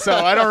 Okay, so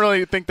I don't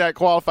really think that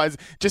qualifies.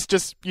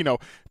 Just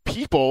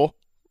people.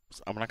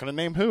 I'm not going to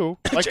name who.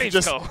 Like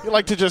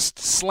to just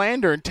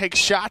slander and take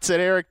shots at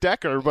Eric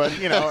Decker, but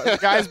the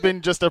guy's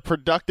been just a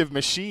productive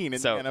machine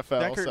in the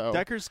NFL.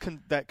 Decker's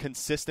that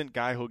consistent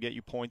guy who'll get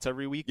you points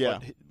every week. Yeah.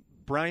 But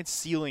Bryant's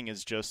ceiling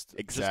is just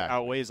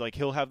outweighs. Like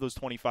he'll have those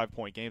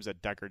 25-point games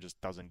that Decker just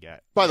doesn't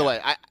get. By the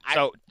way,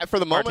 for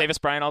the moment,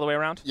 Martavis Bryant all the way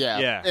around.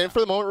 Yeah. And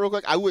for the moment, real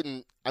quick, I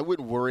wouldn't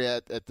worry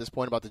at this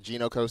point about the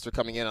Geno coaster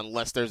coming in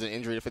unless there's an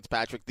injury to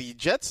Fitzpatrick. The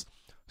Jets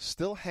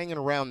still hanging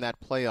around that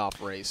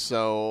playoff race.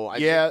 So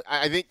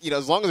I think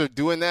as long as they're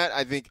doing that,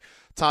 I think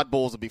Todd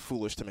Bowles would be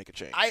foolish to make a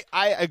change.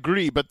 I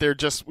agree, but they're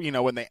just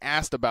when they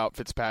asked about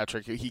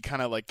Fitzpatrick, he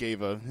kind of like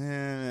gave a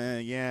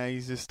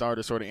he's a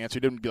starter sort of answer. He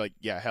didn't be like,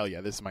 yeah, hell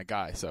yeah, this is my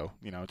guy. So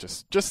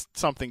just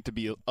something to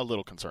be a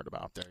little concerned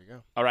about. There you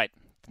go. All right,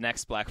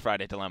 next Black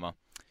Friday dilemma.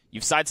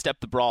 You've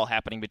sidestepped the brawl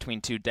happening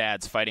between 2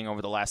 dads fighting over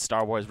the last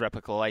Star Wars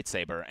replica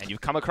lightsaber, and you've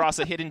come across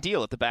a hidden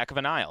deal at the back of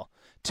an aisle.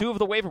 2 of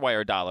the waiver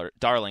wire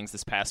darlings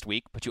this past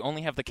week, but you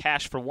only have the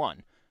cash for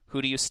 1.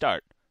 Who do you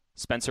start?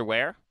 Spencer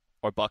Ware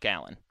or Buck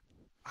Allen?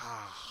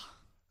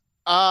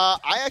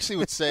 I actually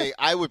would say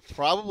I would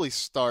probably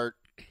start,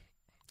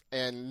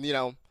 and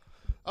I'm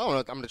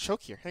going to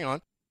choke here. Hang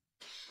on.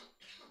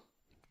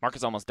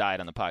 Marcus almost died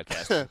on the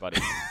podcast,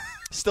 everybody.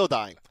 Still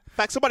dying. In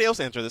fact, somebody else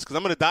answer this because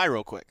I'm going to die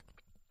real quick.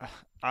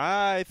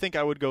 I think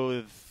I would go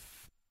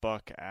with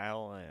Buck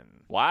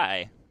Allen.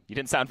 Why? You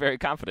didn't sound very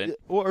confident.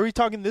 Well, are we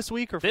talking this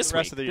week or for the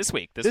rest of the year?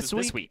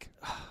 This week.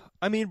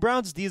 I mean,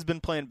 Browns D has been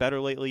playing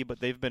better lately, but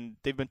they've been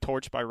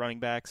torched by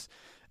running backs.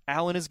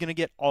 Allen is going to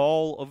get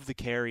all of the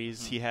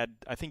carries.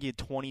 I think he had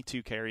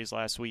 22 carries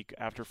last week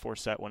after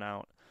Forsett went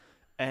out.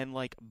 And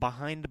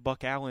behind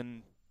Buck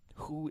Allen,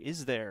 who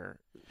is there?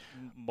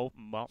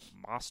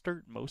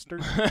 Mostert?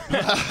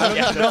 I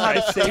don't know how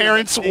to say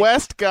Terrence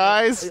West,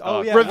 guys.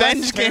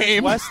 Revenge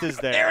game. West is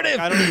there.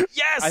 Narrative.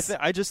 Yes.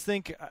 I just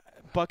think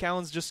Buck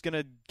Allen's just going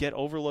to get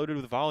overloaded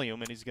with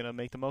volume, and he's going to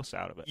make the most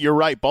out of it. You're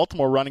right.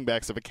 Baltimore running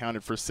backs have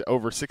accounted for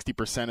over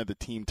 60% of the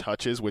team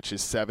touches, which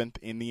is 7th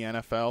in the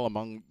NFL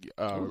among.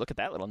 Look at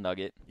that little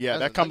nugget. Yeah,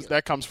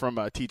 that comes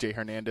from T.J.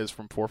 Hernandez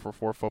from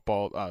 444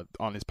 Football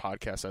on his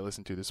podcast I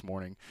listened to this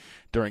morning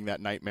during that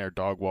nightmare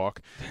dog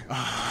walk.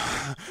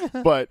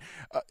 But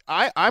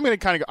I'm going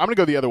to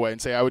go the other way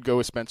and say I would go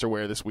with Spencer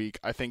Ware this week.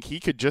 I think he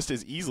could just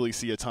as easily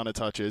see a ton of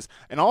touches,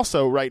 and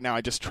also right now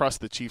I just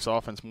trust the Chiefs'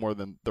 offense more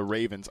than the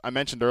Ravens. I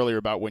mentioned earlier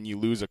about when you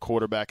lose a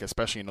quarterback,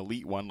 especially an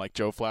elite one like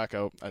Joe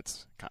Flacco.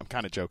 I'm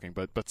kind of joking,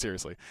 but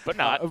seriously. But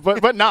not.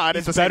 But not.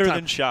 It's better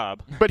than Schaub.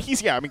 But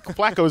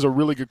Flacco is a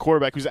really good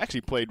quarterback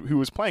who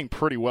was playing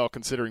pretty well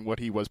considering what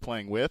he was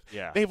playing with.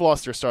 Yeah. They've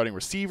lost their starting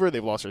receiver.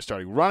 They've lost their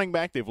starting running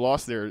back. They've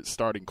lost their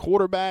starting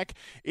quarterback.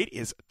 It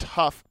is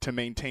tough to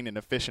maintain an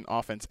efficient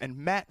offense, and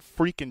Matt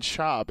freaking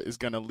Schaub is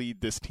going to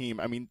lead this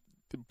team. I mean,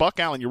 Buck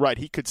Allen, you're right.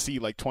 He could see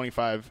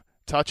 25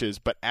 touches,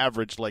 but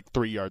averaged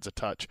 3 yards a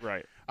touch.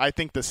 Right. I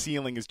think the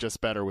ceiling is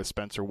just better with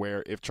Spencer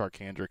Ware if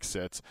Charkandrick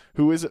sits,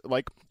 who is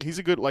he's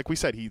a good, like we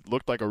said, he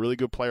looked like a really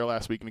good player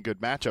last week in a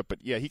good matchup, but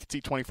yeah, he could see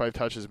 25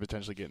 touches and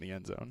potentially get in the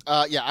end zone.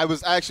 I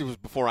was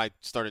before I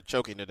started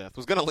choking to death,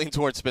 was going to lean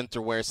towards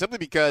Spencer Ware simply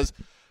because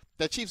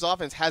that Chiefs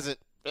offense hasn't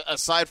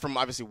aside from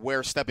obviously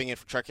Ware stepping in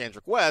for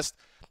Charkandrick West,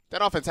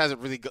 that offense hasn't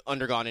really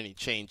undergone any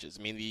changes.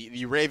 I mean,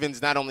 the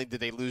Ravens, not only did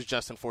they lose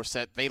Justin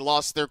Forsett, they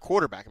lost their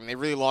quarterback. I mean, they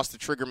really lost the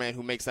trigger man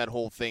who makes that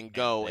whole thing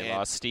go. They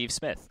lost Steve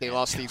Smith. They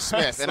lost Steve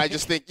Smith. And I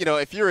just think,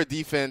 if you're a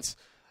defense,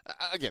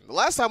 again, the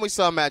last time we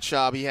saw Matt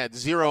Schaub, he had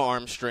 0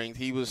 arm strength.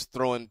 He was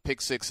throwing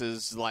pick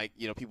sixes like,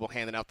 people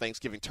handing out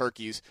Thanksgiving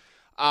turkeys.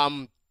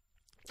 I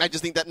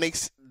just think that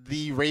makes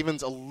the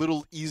Ravens a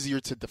little easier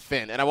to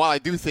defend. And while I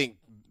do think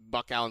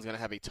Buck Allen's going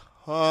to have a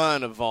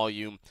ton of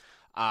volume,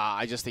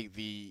 I just think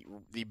the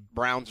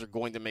Browns are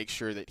going to make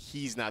sure that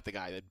he's not the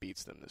guy that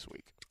beats them this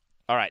week.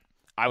 All right.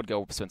 I would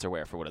go with Spencer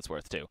Ware for what it's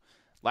worth, too.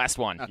 Last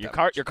one. Your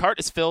cart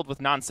is filled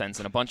with nonsense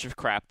and a bunch of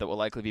crap that will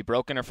likely be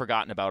broken or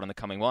forgotten about in the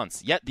coming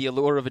months. Yet the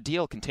allure of a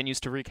deal continues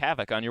to wreak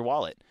havoc on your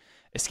wallet.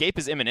 Escape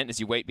is imminent as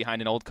you wait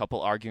behind an old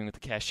couple arguing with the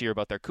cashier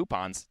about their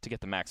coupons to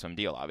get the maximum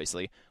deal,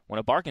 obviously, when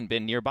a bargain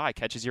bin nearby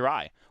catches your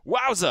eye.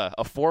 Wowza!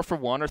 A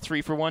 4-for-1 or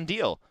 3-for-1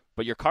 deal.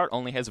 But your cart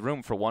only has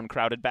room for one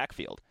crowded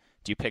backfield.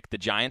 Do you pick the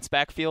Giants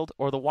backfield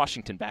or the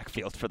Washington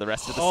backfield for the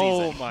rest of the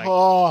season?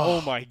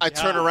 Oh my God. I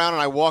turn around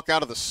and I walk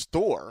out of the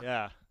store.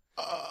 Yeah.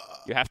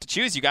 You have to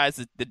choose, you guys.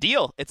 The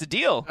deal. It's a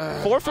deal.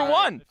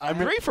 4-for-1.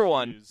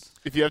 3-for-1.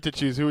 If you have to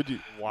choose, who would you?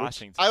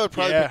 Washington. I would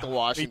probably pick the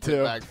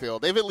Washington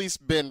backfield. They've at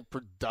least been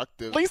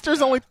productive. At least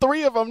there's only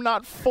 3 of them,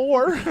 not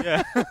 4.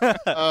 Yeah.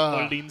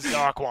 But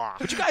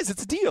you guys,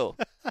 it's a deal.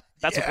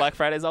 That's what Black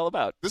Friday is all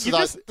about. This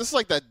is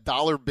like that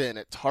dollar bin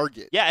at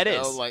Target. Yeah, it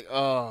is.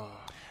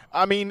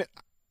 I mean,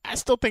 I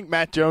still think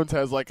Matt Jones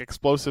has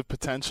explosive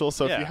potential.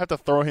 So if you have to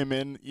throw him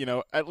in,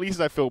 at least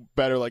I feel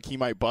better. Like he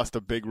might bust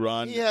a big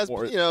run. He has,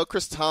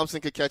 Chris Thompson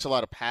could catch a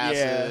lot of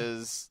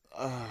passes.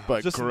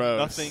 But just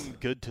gross. Nothing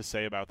good to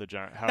say about the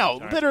Giants.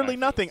 No, literally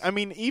nothing. I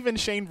mean, even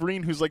Shane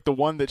Vereen, who's the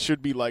one that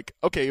should be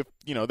okay, if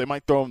they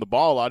might throw him the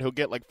ball a lot, he'll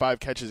get 5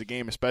 catches a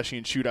game, especially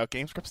in shootout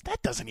games.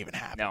 That doesn't even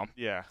happen. No.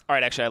 Yeah. All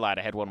right, actually, I lied.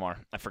 I had one more.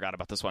 I forgot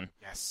about this one.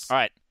 Yes. All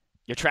right.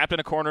 You're trapped in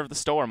a corner of the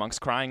store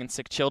amongst crying and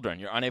sick children.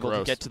 You're unable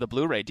to get to the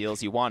Blu-ray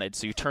deals you wanted,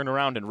 so you turn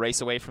around and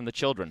race away from the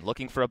children,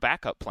 looking for a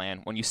backup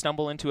plan when you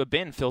stumble into a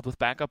bin filled with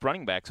backup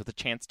running backs with a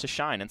chance to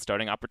shine and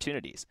starting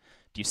opportunities.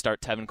 Do you start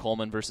Tevin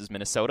Coleman versus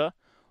Minnesota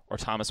or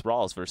Thomas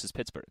Rawls versus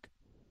Pittsburgh?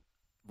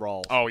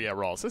 Rawls. Oh, yeah,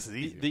 Rawls. This is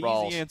easy. The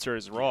easy answer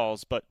is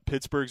Rawls, but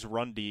Pittsburgh's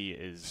run D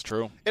is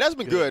true. It has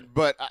been good,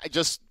 but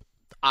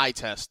I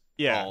test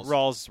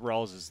Rawls.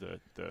 Rawls is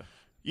the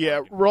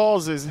Yeah,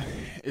 Rawls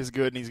is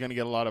good, and he's going to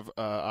get a lot of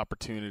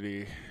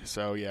opportunity.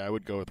 So, yeah, I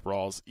would go with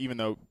Rawls, even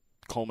though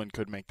Coleman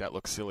could make that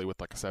look silly with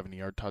a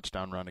 70-yard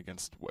touchdown run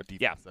against what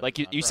defense. Yeah, like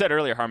you said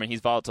earlier, Harmon,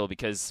 he's volatile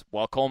because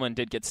while Coleman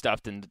did get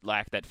stuffed and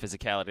lacked that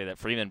physicality that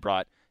Freeman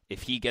brought,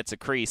 if he gets a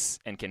crease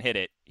and can hit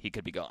it, he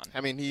could be gone.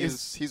 I mean,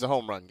 he's a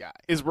home run guy.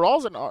 Is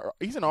Rawls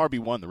he's an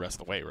RB1 the rest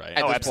of the way, right?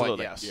 At this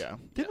absolutely. Point, yes. Yeah.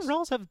 Didn't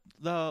Rawls have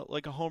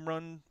a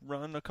home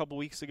run a couple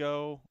weeks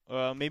ago?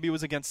 Maybe it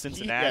was against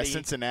Cincinnati.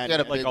 Cincinnati.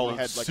 He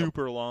had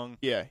super long.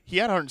 Yeah, he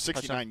had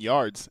 169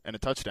 yards and a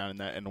touchdown in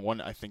that,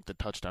 and I think the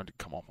touchdown did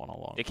come off on a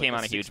long. It came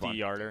on a huge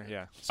 60-yarder.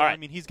 Yeah. So, all right. I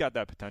mean, he's got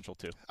that potential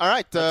too. All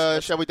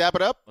right. Shall we dap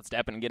it up? Let's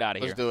dap it and get out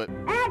of here. Let's do it.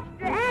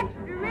 Extra,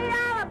 extra, read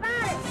all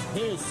about it.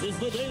 This is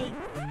the Daily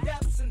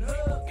Daps and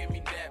Hug. Give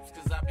me daps,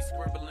 cause I be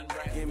scribbling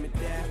rap. Give me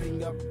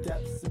dapping up,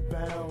 daps and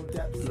bound,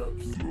 daps.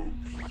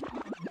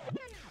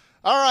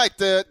 All right,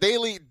 the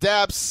Daily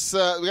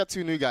Daps. We got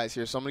 2 new guys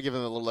here, so I'm going to give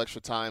them a little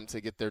extra time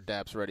to get their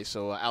daps ready.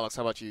 So, Alex,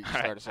 how about you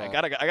start us off? I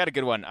got a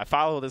good one. I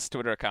follow this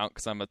Twitter account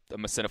because I'm a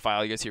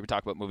cinephile. You guys hear me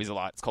talk about movies a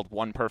lot. It's called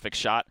One Perfect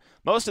Shot.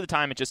 Most of the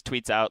time, it just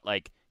tweets out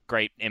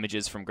great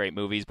images from great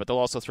movies, but they'll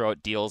also throw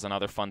out deals and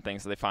other fun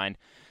things that they find.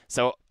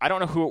 So I don't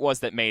know who it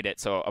was that made it,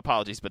 so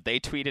apologies, but they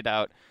tweeted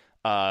out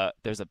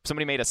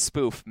somebody made a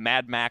spoof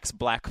Mad Max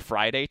Black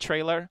Friday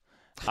trailer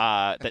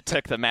that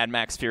took the Mad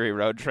Max Fury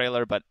Road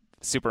trailer, but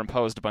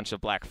superimposed a bunch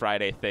of Black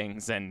Friday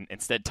things, and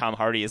instead Tom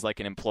Hardy is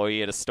an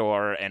employee at a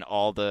store, and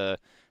all the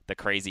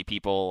crazy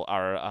people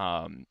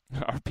are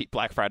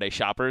Black Friday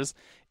shoppers.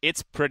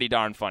 It's pretty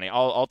darn funny.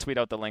 I'll tweet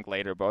out the link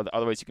later, but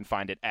otherwise you can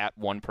find it at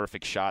One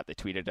Perfect Shot. They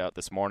tweeted it out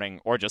this morning,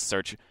 or just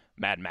search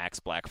Mad Max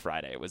Black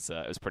Friday. It was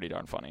pretty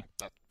darn funny.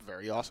 That's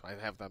very awesome.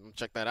 I have to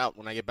check that out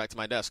when I get back to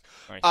my desk.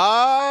 Right.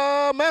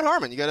 Matt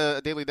Harmon, you got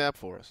a daily dap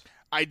for us?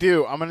 I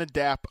do. I'm going to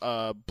dap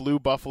Blue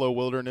Buffalo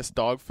Wilderness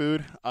dog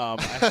food.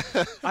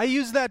 I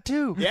use that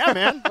too. Yeah,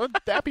 man. We'll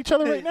dap each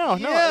other right now.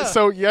 No. Yeah.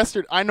 So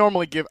yesterday, I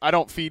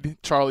don't feed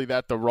Charlie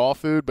the raw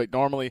food, but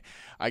normally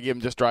I give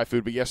him just dry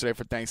food. But yesterday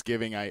for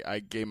Thanksgiving, I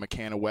gave him a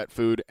can of wet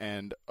food,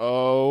 and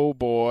oh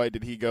boy,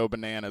 did he go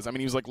bananas. I mean,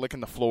 he was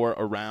licking the floor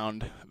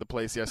around the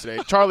place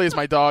yesterday. Charlie is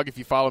my dog. If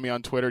you follow me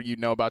on Twitter, you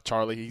know about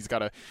Charlie. He's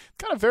got a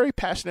very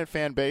passionate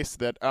fan base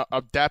that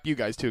I'll dap you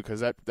guys too,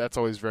 because that's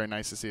always very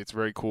nice to see. It's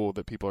very cool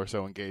that people are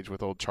so engaged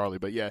with old Charlie.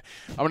 But yeah,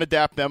 I'm gonna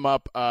dap them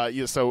up.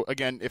 So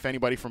again, if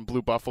anybody from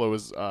Blue Buffalo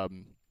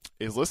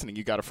is listening,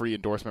 you got a free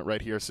endorsement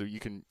right here, so you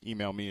can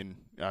email me and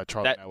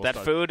Charlie. And I will That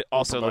start food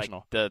also, like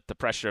promotional. the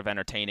pressure of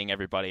entertaining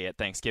everybody at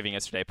Thanksgiving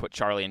yesterday, put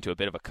Charlie into a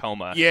bit of a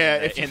coma. Yeah,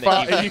 in the- if you, in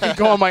the evening. you can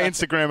go on my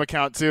Instagram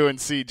account too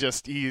and see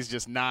he's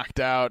just knocked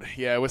out.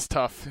 Yeah, it was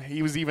tough.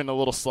 He was even a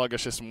little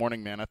sluggish this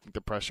morning, man. I think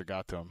the pressure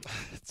got to him.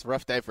 It's a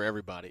rough day for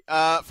everybody.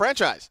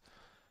 Franchise.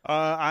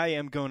 I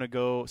am going to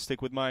go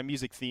stick with my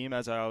music theme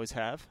as I always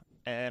have,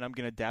 and I'm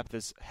going to adapt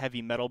this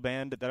heavy metal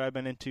band that I've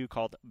been into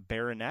called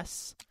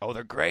Baroness. Oh,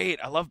 they're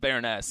great. I love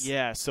Baroness.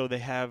 Yeah, so they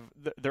have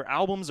their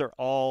albums are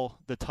all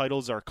the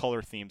titles are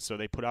color themed. So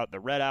they put out the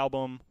red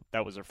album,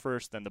 that was their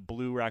first, then the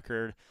blue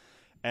record,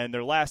 and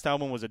their last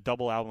album was a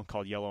double album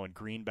called Yellow and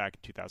Green back in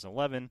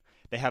 2011.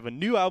 They have a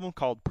new album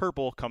called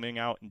Purple coming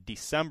out in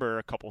December.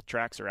 A couple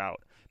tracks are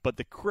out. But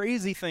the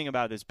crazy thing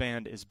about this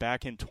band is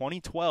back in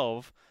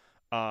 2012,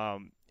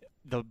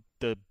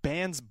 the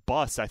band's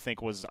bus, I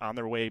think, was on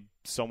their way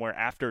somewhere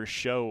after a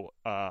show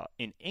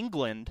in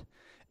England,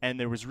 and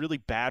there was really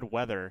bad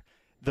weather.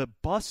 The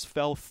bus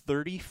fell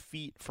 30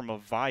 feet from a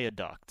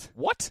viaduct.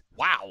 What?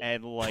 Wow.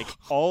 And, like,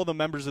 all the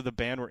members of the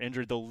band were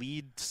injured. The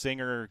lead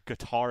singer,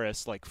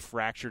 guitarist, like,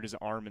 fractured his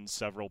arm in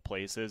several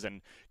places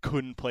and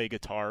couldn't play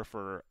guitar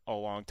for a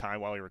long time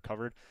while he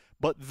recovered.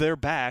 But they're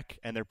back,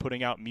 and they're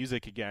putting out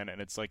music again, and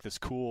it's, like, this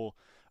cool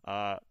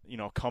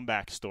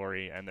comeback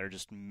story, and they're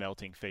just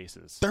melting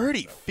faces.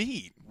 30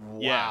 feet.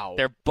 Wow.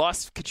 Their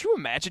bus. Could you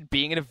imagine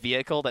being in a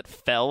vehicle that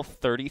fell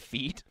 30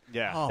 feet?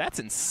 Yeah. That's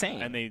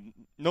insane. And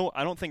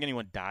I don't think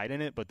anyone died in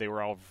it, but they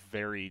were all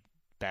very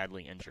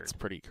badly injured. It's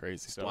pretty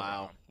crazy. So,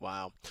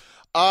 Wow.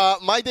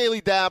 My daily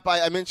dap,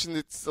 I mentioned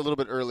it a little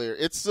bit earlier.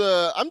 It's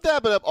I'm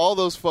dapping up all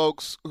those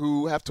folks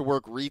who have to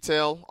work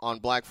retail on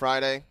Black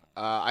Friday.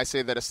 I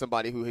say that as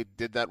somebody who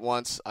did that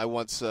once. I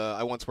once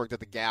worked at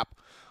the Gap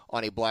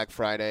on a Black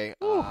Friday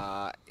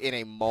in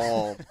a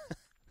mall.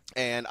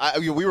 And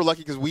we were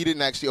lucky because we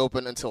didn't actually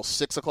open until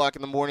 6 o'clock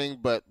in the morning,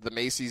 but the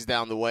Macy's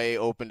down the way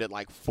opened at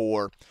like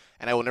 4.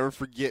 And I will never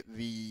forget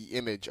the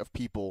image of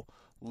people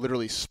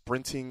literally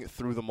sprinting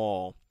through the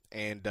mall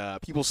and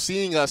people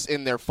seeing us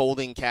in their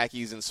folding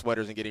khakis and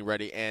sweaters and getting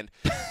ready and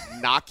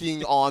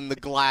knocking on the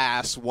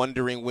glass,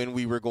 wondering when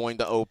we were going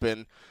to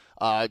open.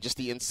 Just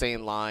the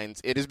insane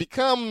lines. It has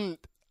become...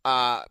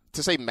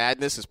 to say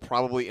madness is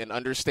probably an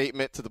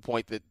understatement to the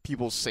point that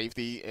people's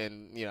safety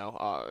and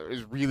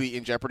is really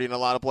in jeopardy in a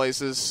lot of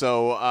places.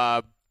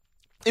 So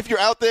if you're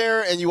out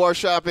there and you are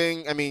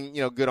shopping, I mean,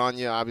 good on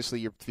you. Obviously,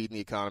 you're feeding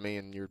the economy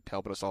and you're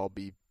helping us all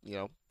be,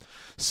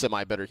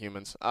 semi-better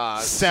humans.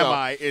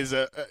 Semi is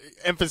a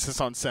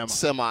emphasis on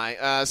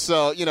semi.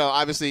 So,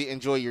 obviously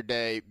enjoy your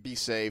day, be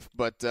safe.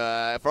 But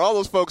for all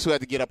those folks who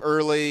had to get up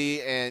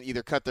early and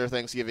either cut their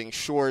Thanksgiving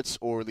shorts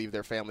or leave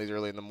their families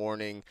early in the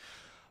morning,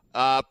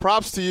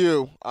 props to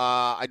you.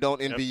 I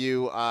don't envy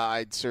you.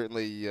 I'd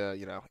certainly,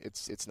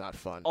 it's not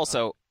fun.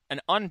 Also, an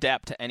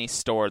undap to any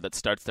store that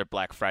starts their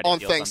Black Friday on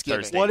deals Thanksgiving.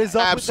 on Thursday. What is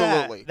up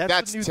Absolutely. with that?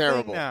 That's the new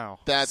terrible. thing now.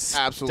 That's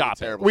absolutely Stop it.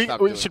 terrible. We Stop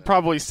doing should that.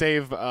 probably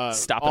save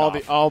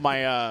all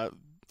my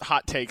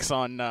hot takes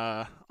on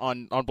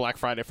Black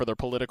Friday for their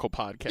political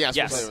podcast.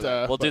 Yes,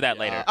 we'll do that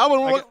later.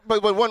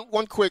 But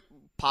one quick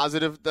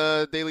positive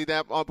daily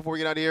dap before we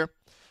get out of here.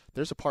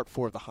 There's a part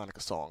 4 of the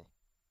Hanukkah song.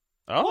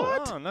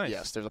 Oh, nice.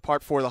 Yes, there's a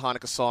part 4 of the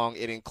Hanukkah song.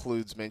 It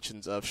includes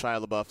mentions of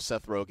Shia LaBeouf,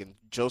 Seth Rogen,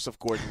 Joseph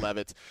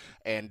Gordon-Levitt,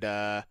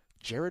 and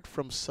Jared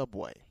from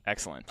Subway.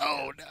 Excellent.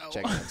 Oh no!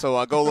 Check it out.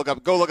 So go look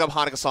up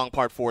Hanukkah song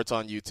part 4. It's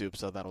on YouTube.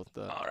 So that'll.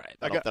 All right.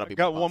 That'll I be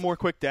got positive. one more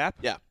quick dap.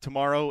 Yeah.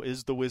 Tomorrow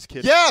is the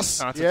WizKid.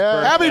 Yes. Concert's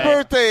Yeah. Happy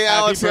birthday, Happy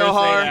Alex birthday,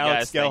 Gelhar.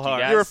 Alex Thank you, Gelhar.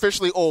 guys. You're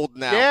officially old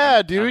now.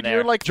 Yeah, dude, there.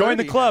 you're like Join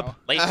the 30 club. now.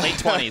 Late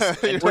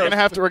 20s. We're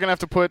gonna have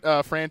to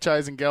put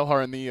franchise and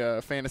Gelhar in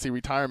the fantasy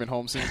retirement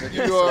home soon.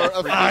 You are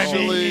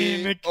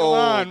officially come old.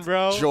 on,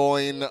 bro.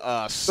 Join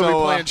us. So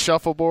we playing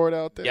shuffleboard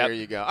out there. Yep. There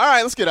you go. All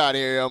right, let's get out of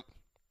here.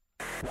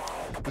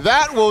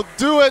 That will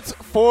do it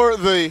for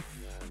the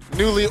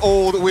newly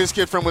old whiz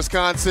kid from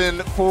Wisconsin,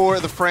 for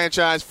the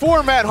franchise,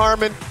 for Matt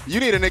Harmon. You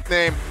need a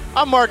nickname.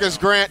 I'm Marcus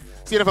Grant.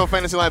 It's the NFL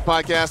Fantasy Live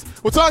podcast.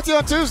 We'll talk to you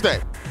on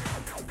Tuesday.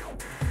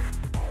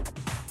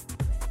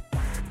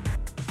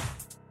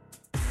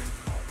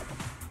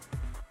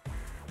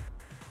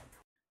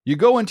 You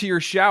go into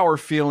your shower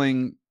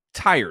feeling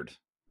tired,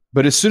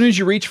 but as soon as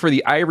you reach for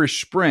the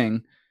Irish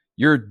Spring,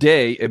 your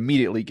day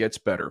immediately gets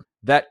better.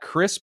 That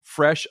crisp,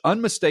 fresh,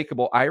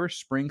 unmistakable Irish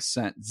Spring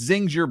scent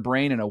zings your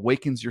brain and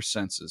awakens your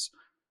senses.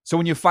 So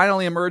when you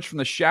finally emerge from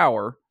the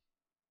shower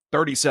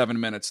 37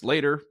 minutes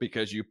later,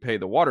 because you pay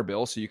the water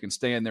bill so you can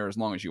stay in there as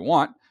long as you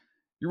want,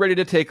 you're ready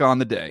to take on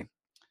the day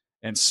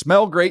and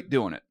smell great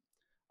doing it.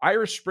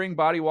 Irish Spring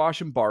Body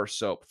Wash and Bar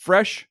Soap.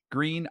 Fresh,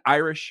 green,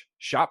 Irish.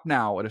 Shop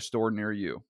now at a store near you.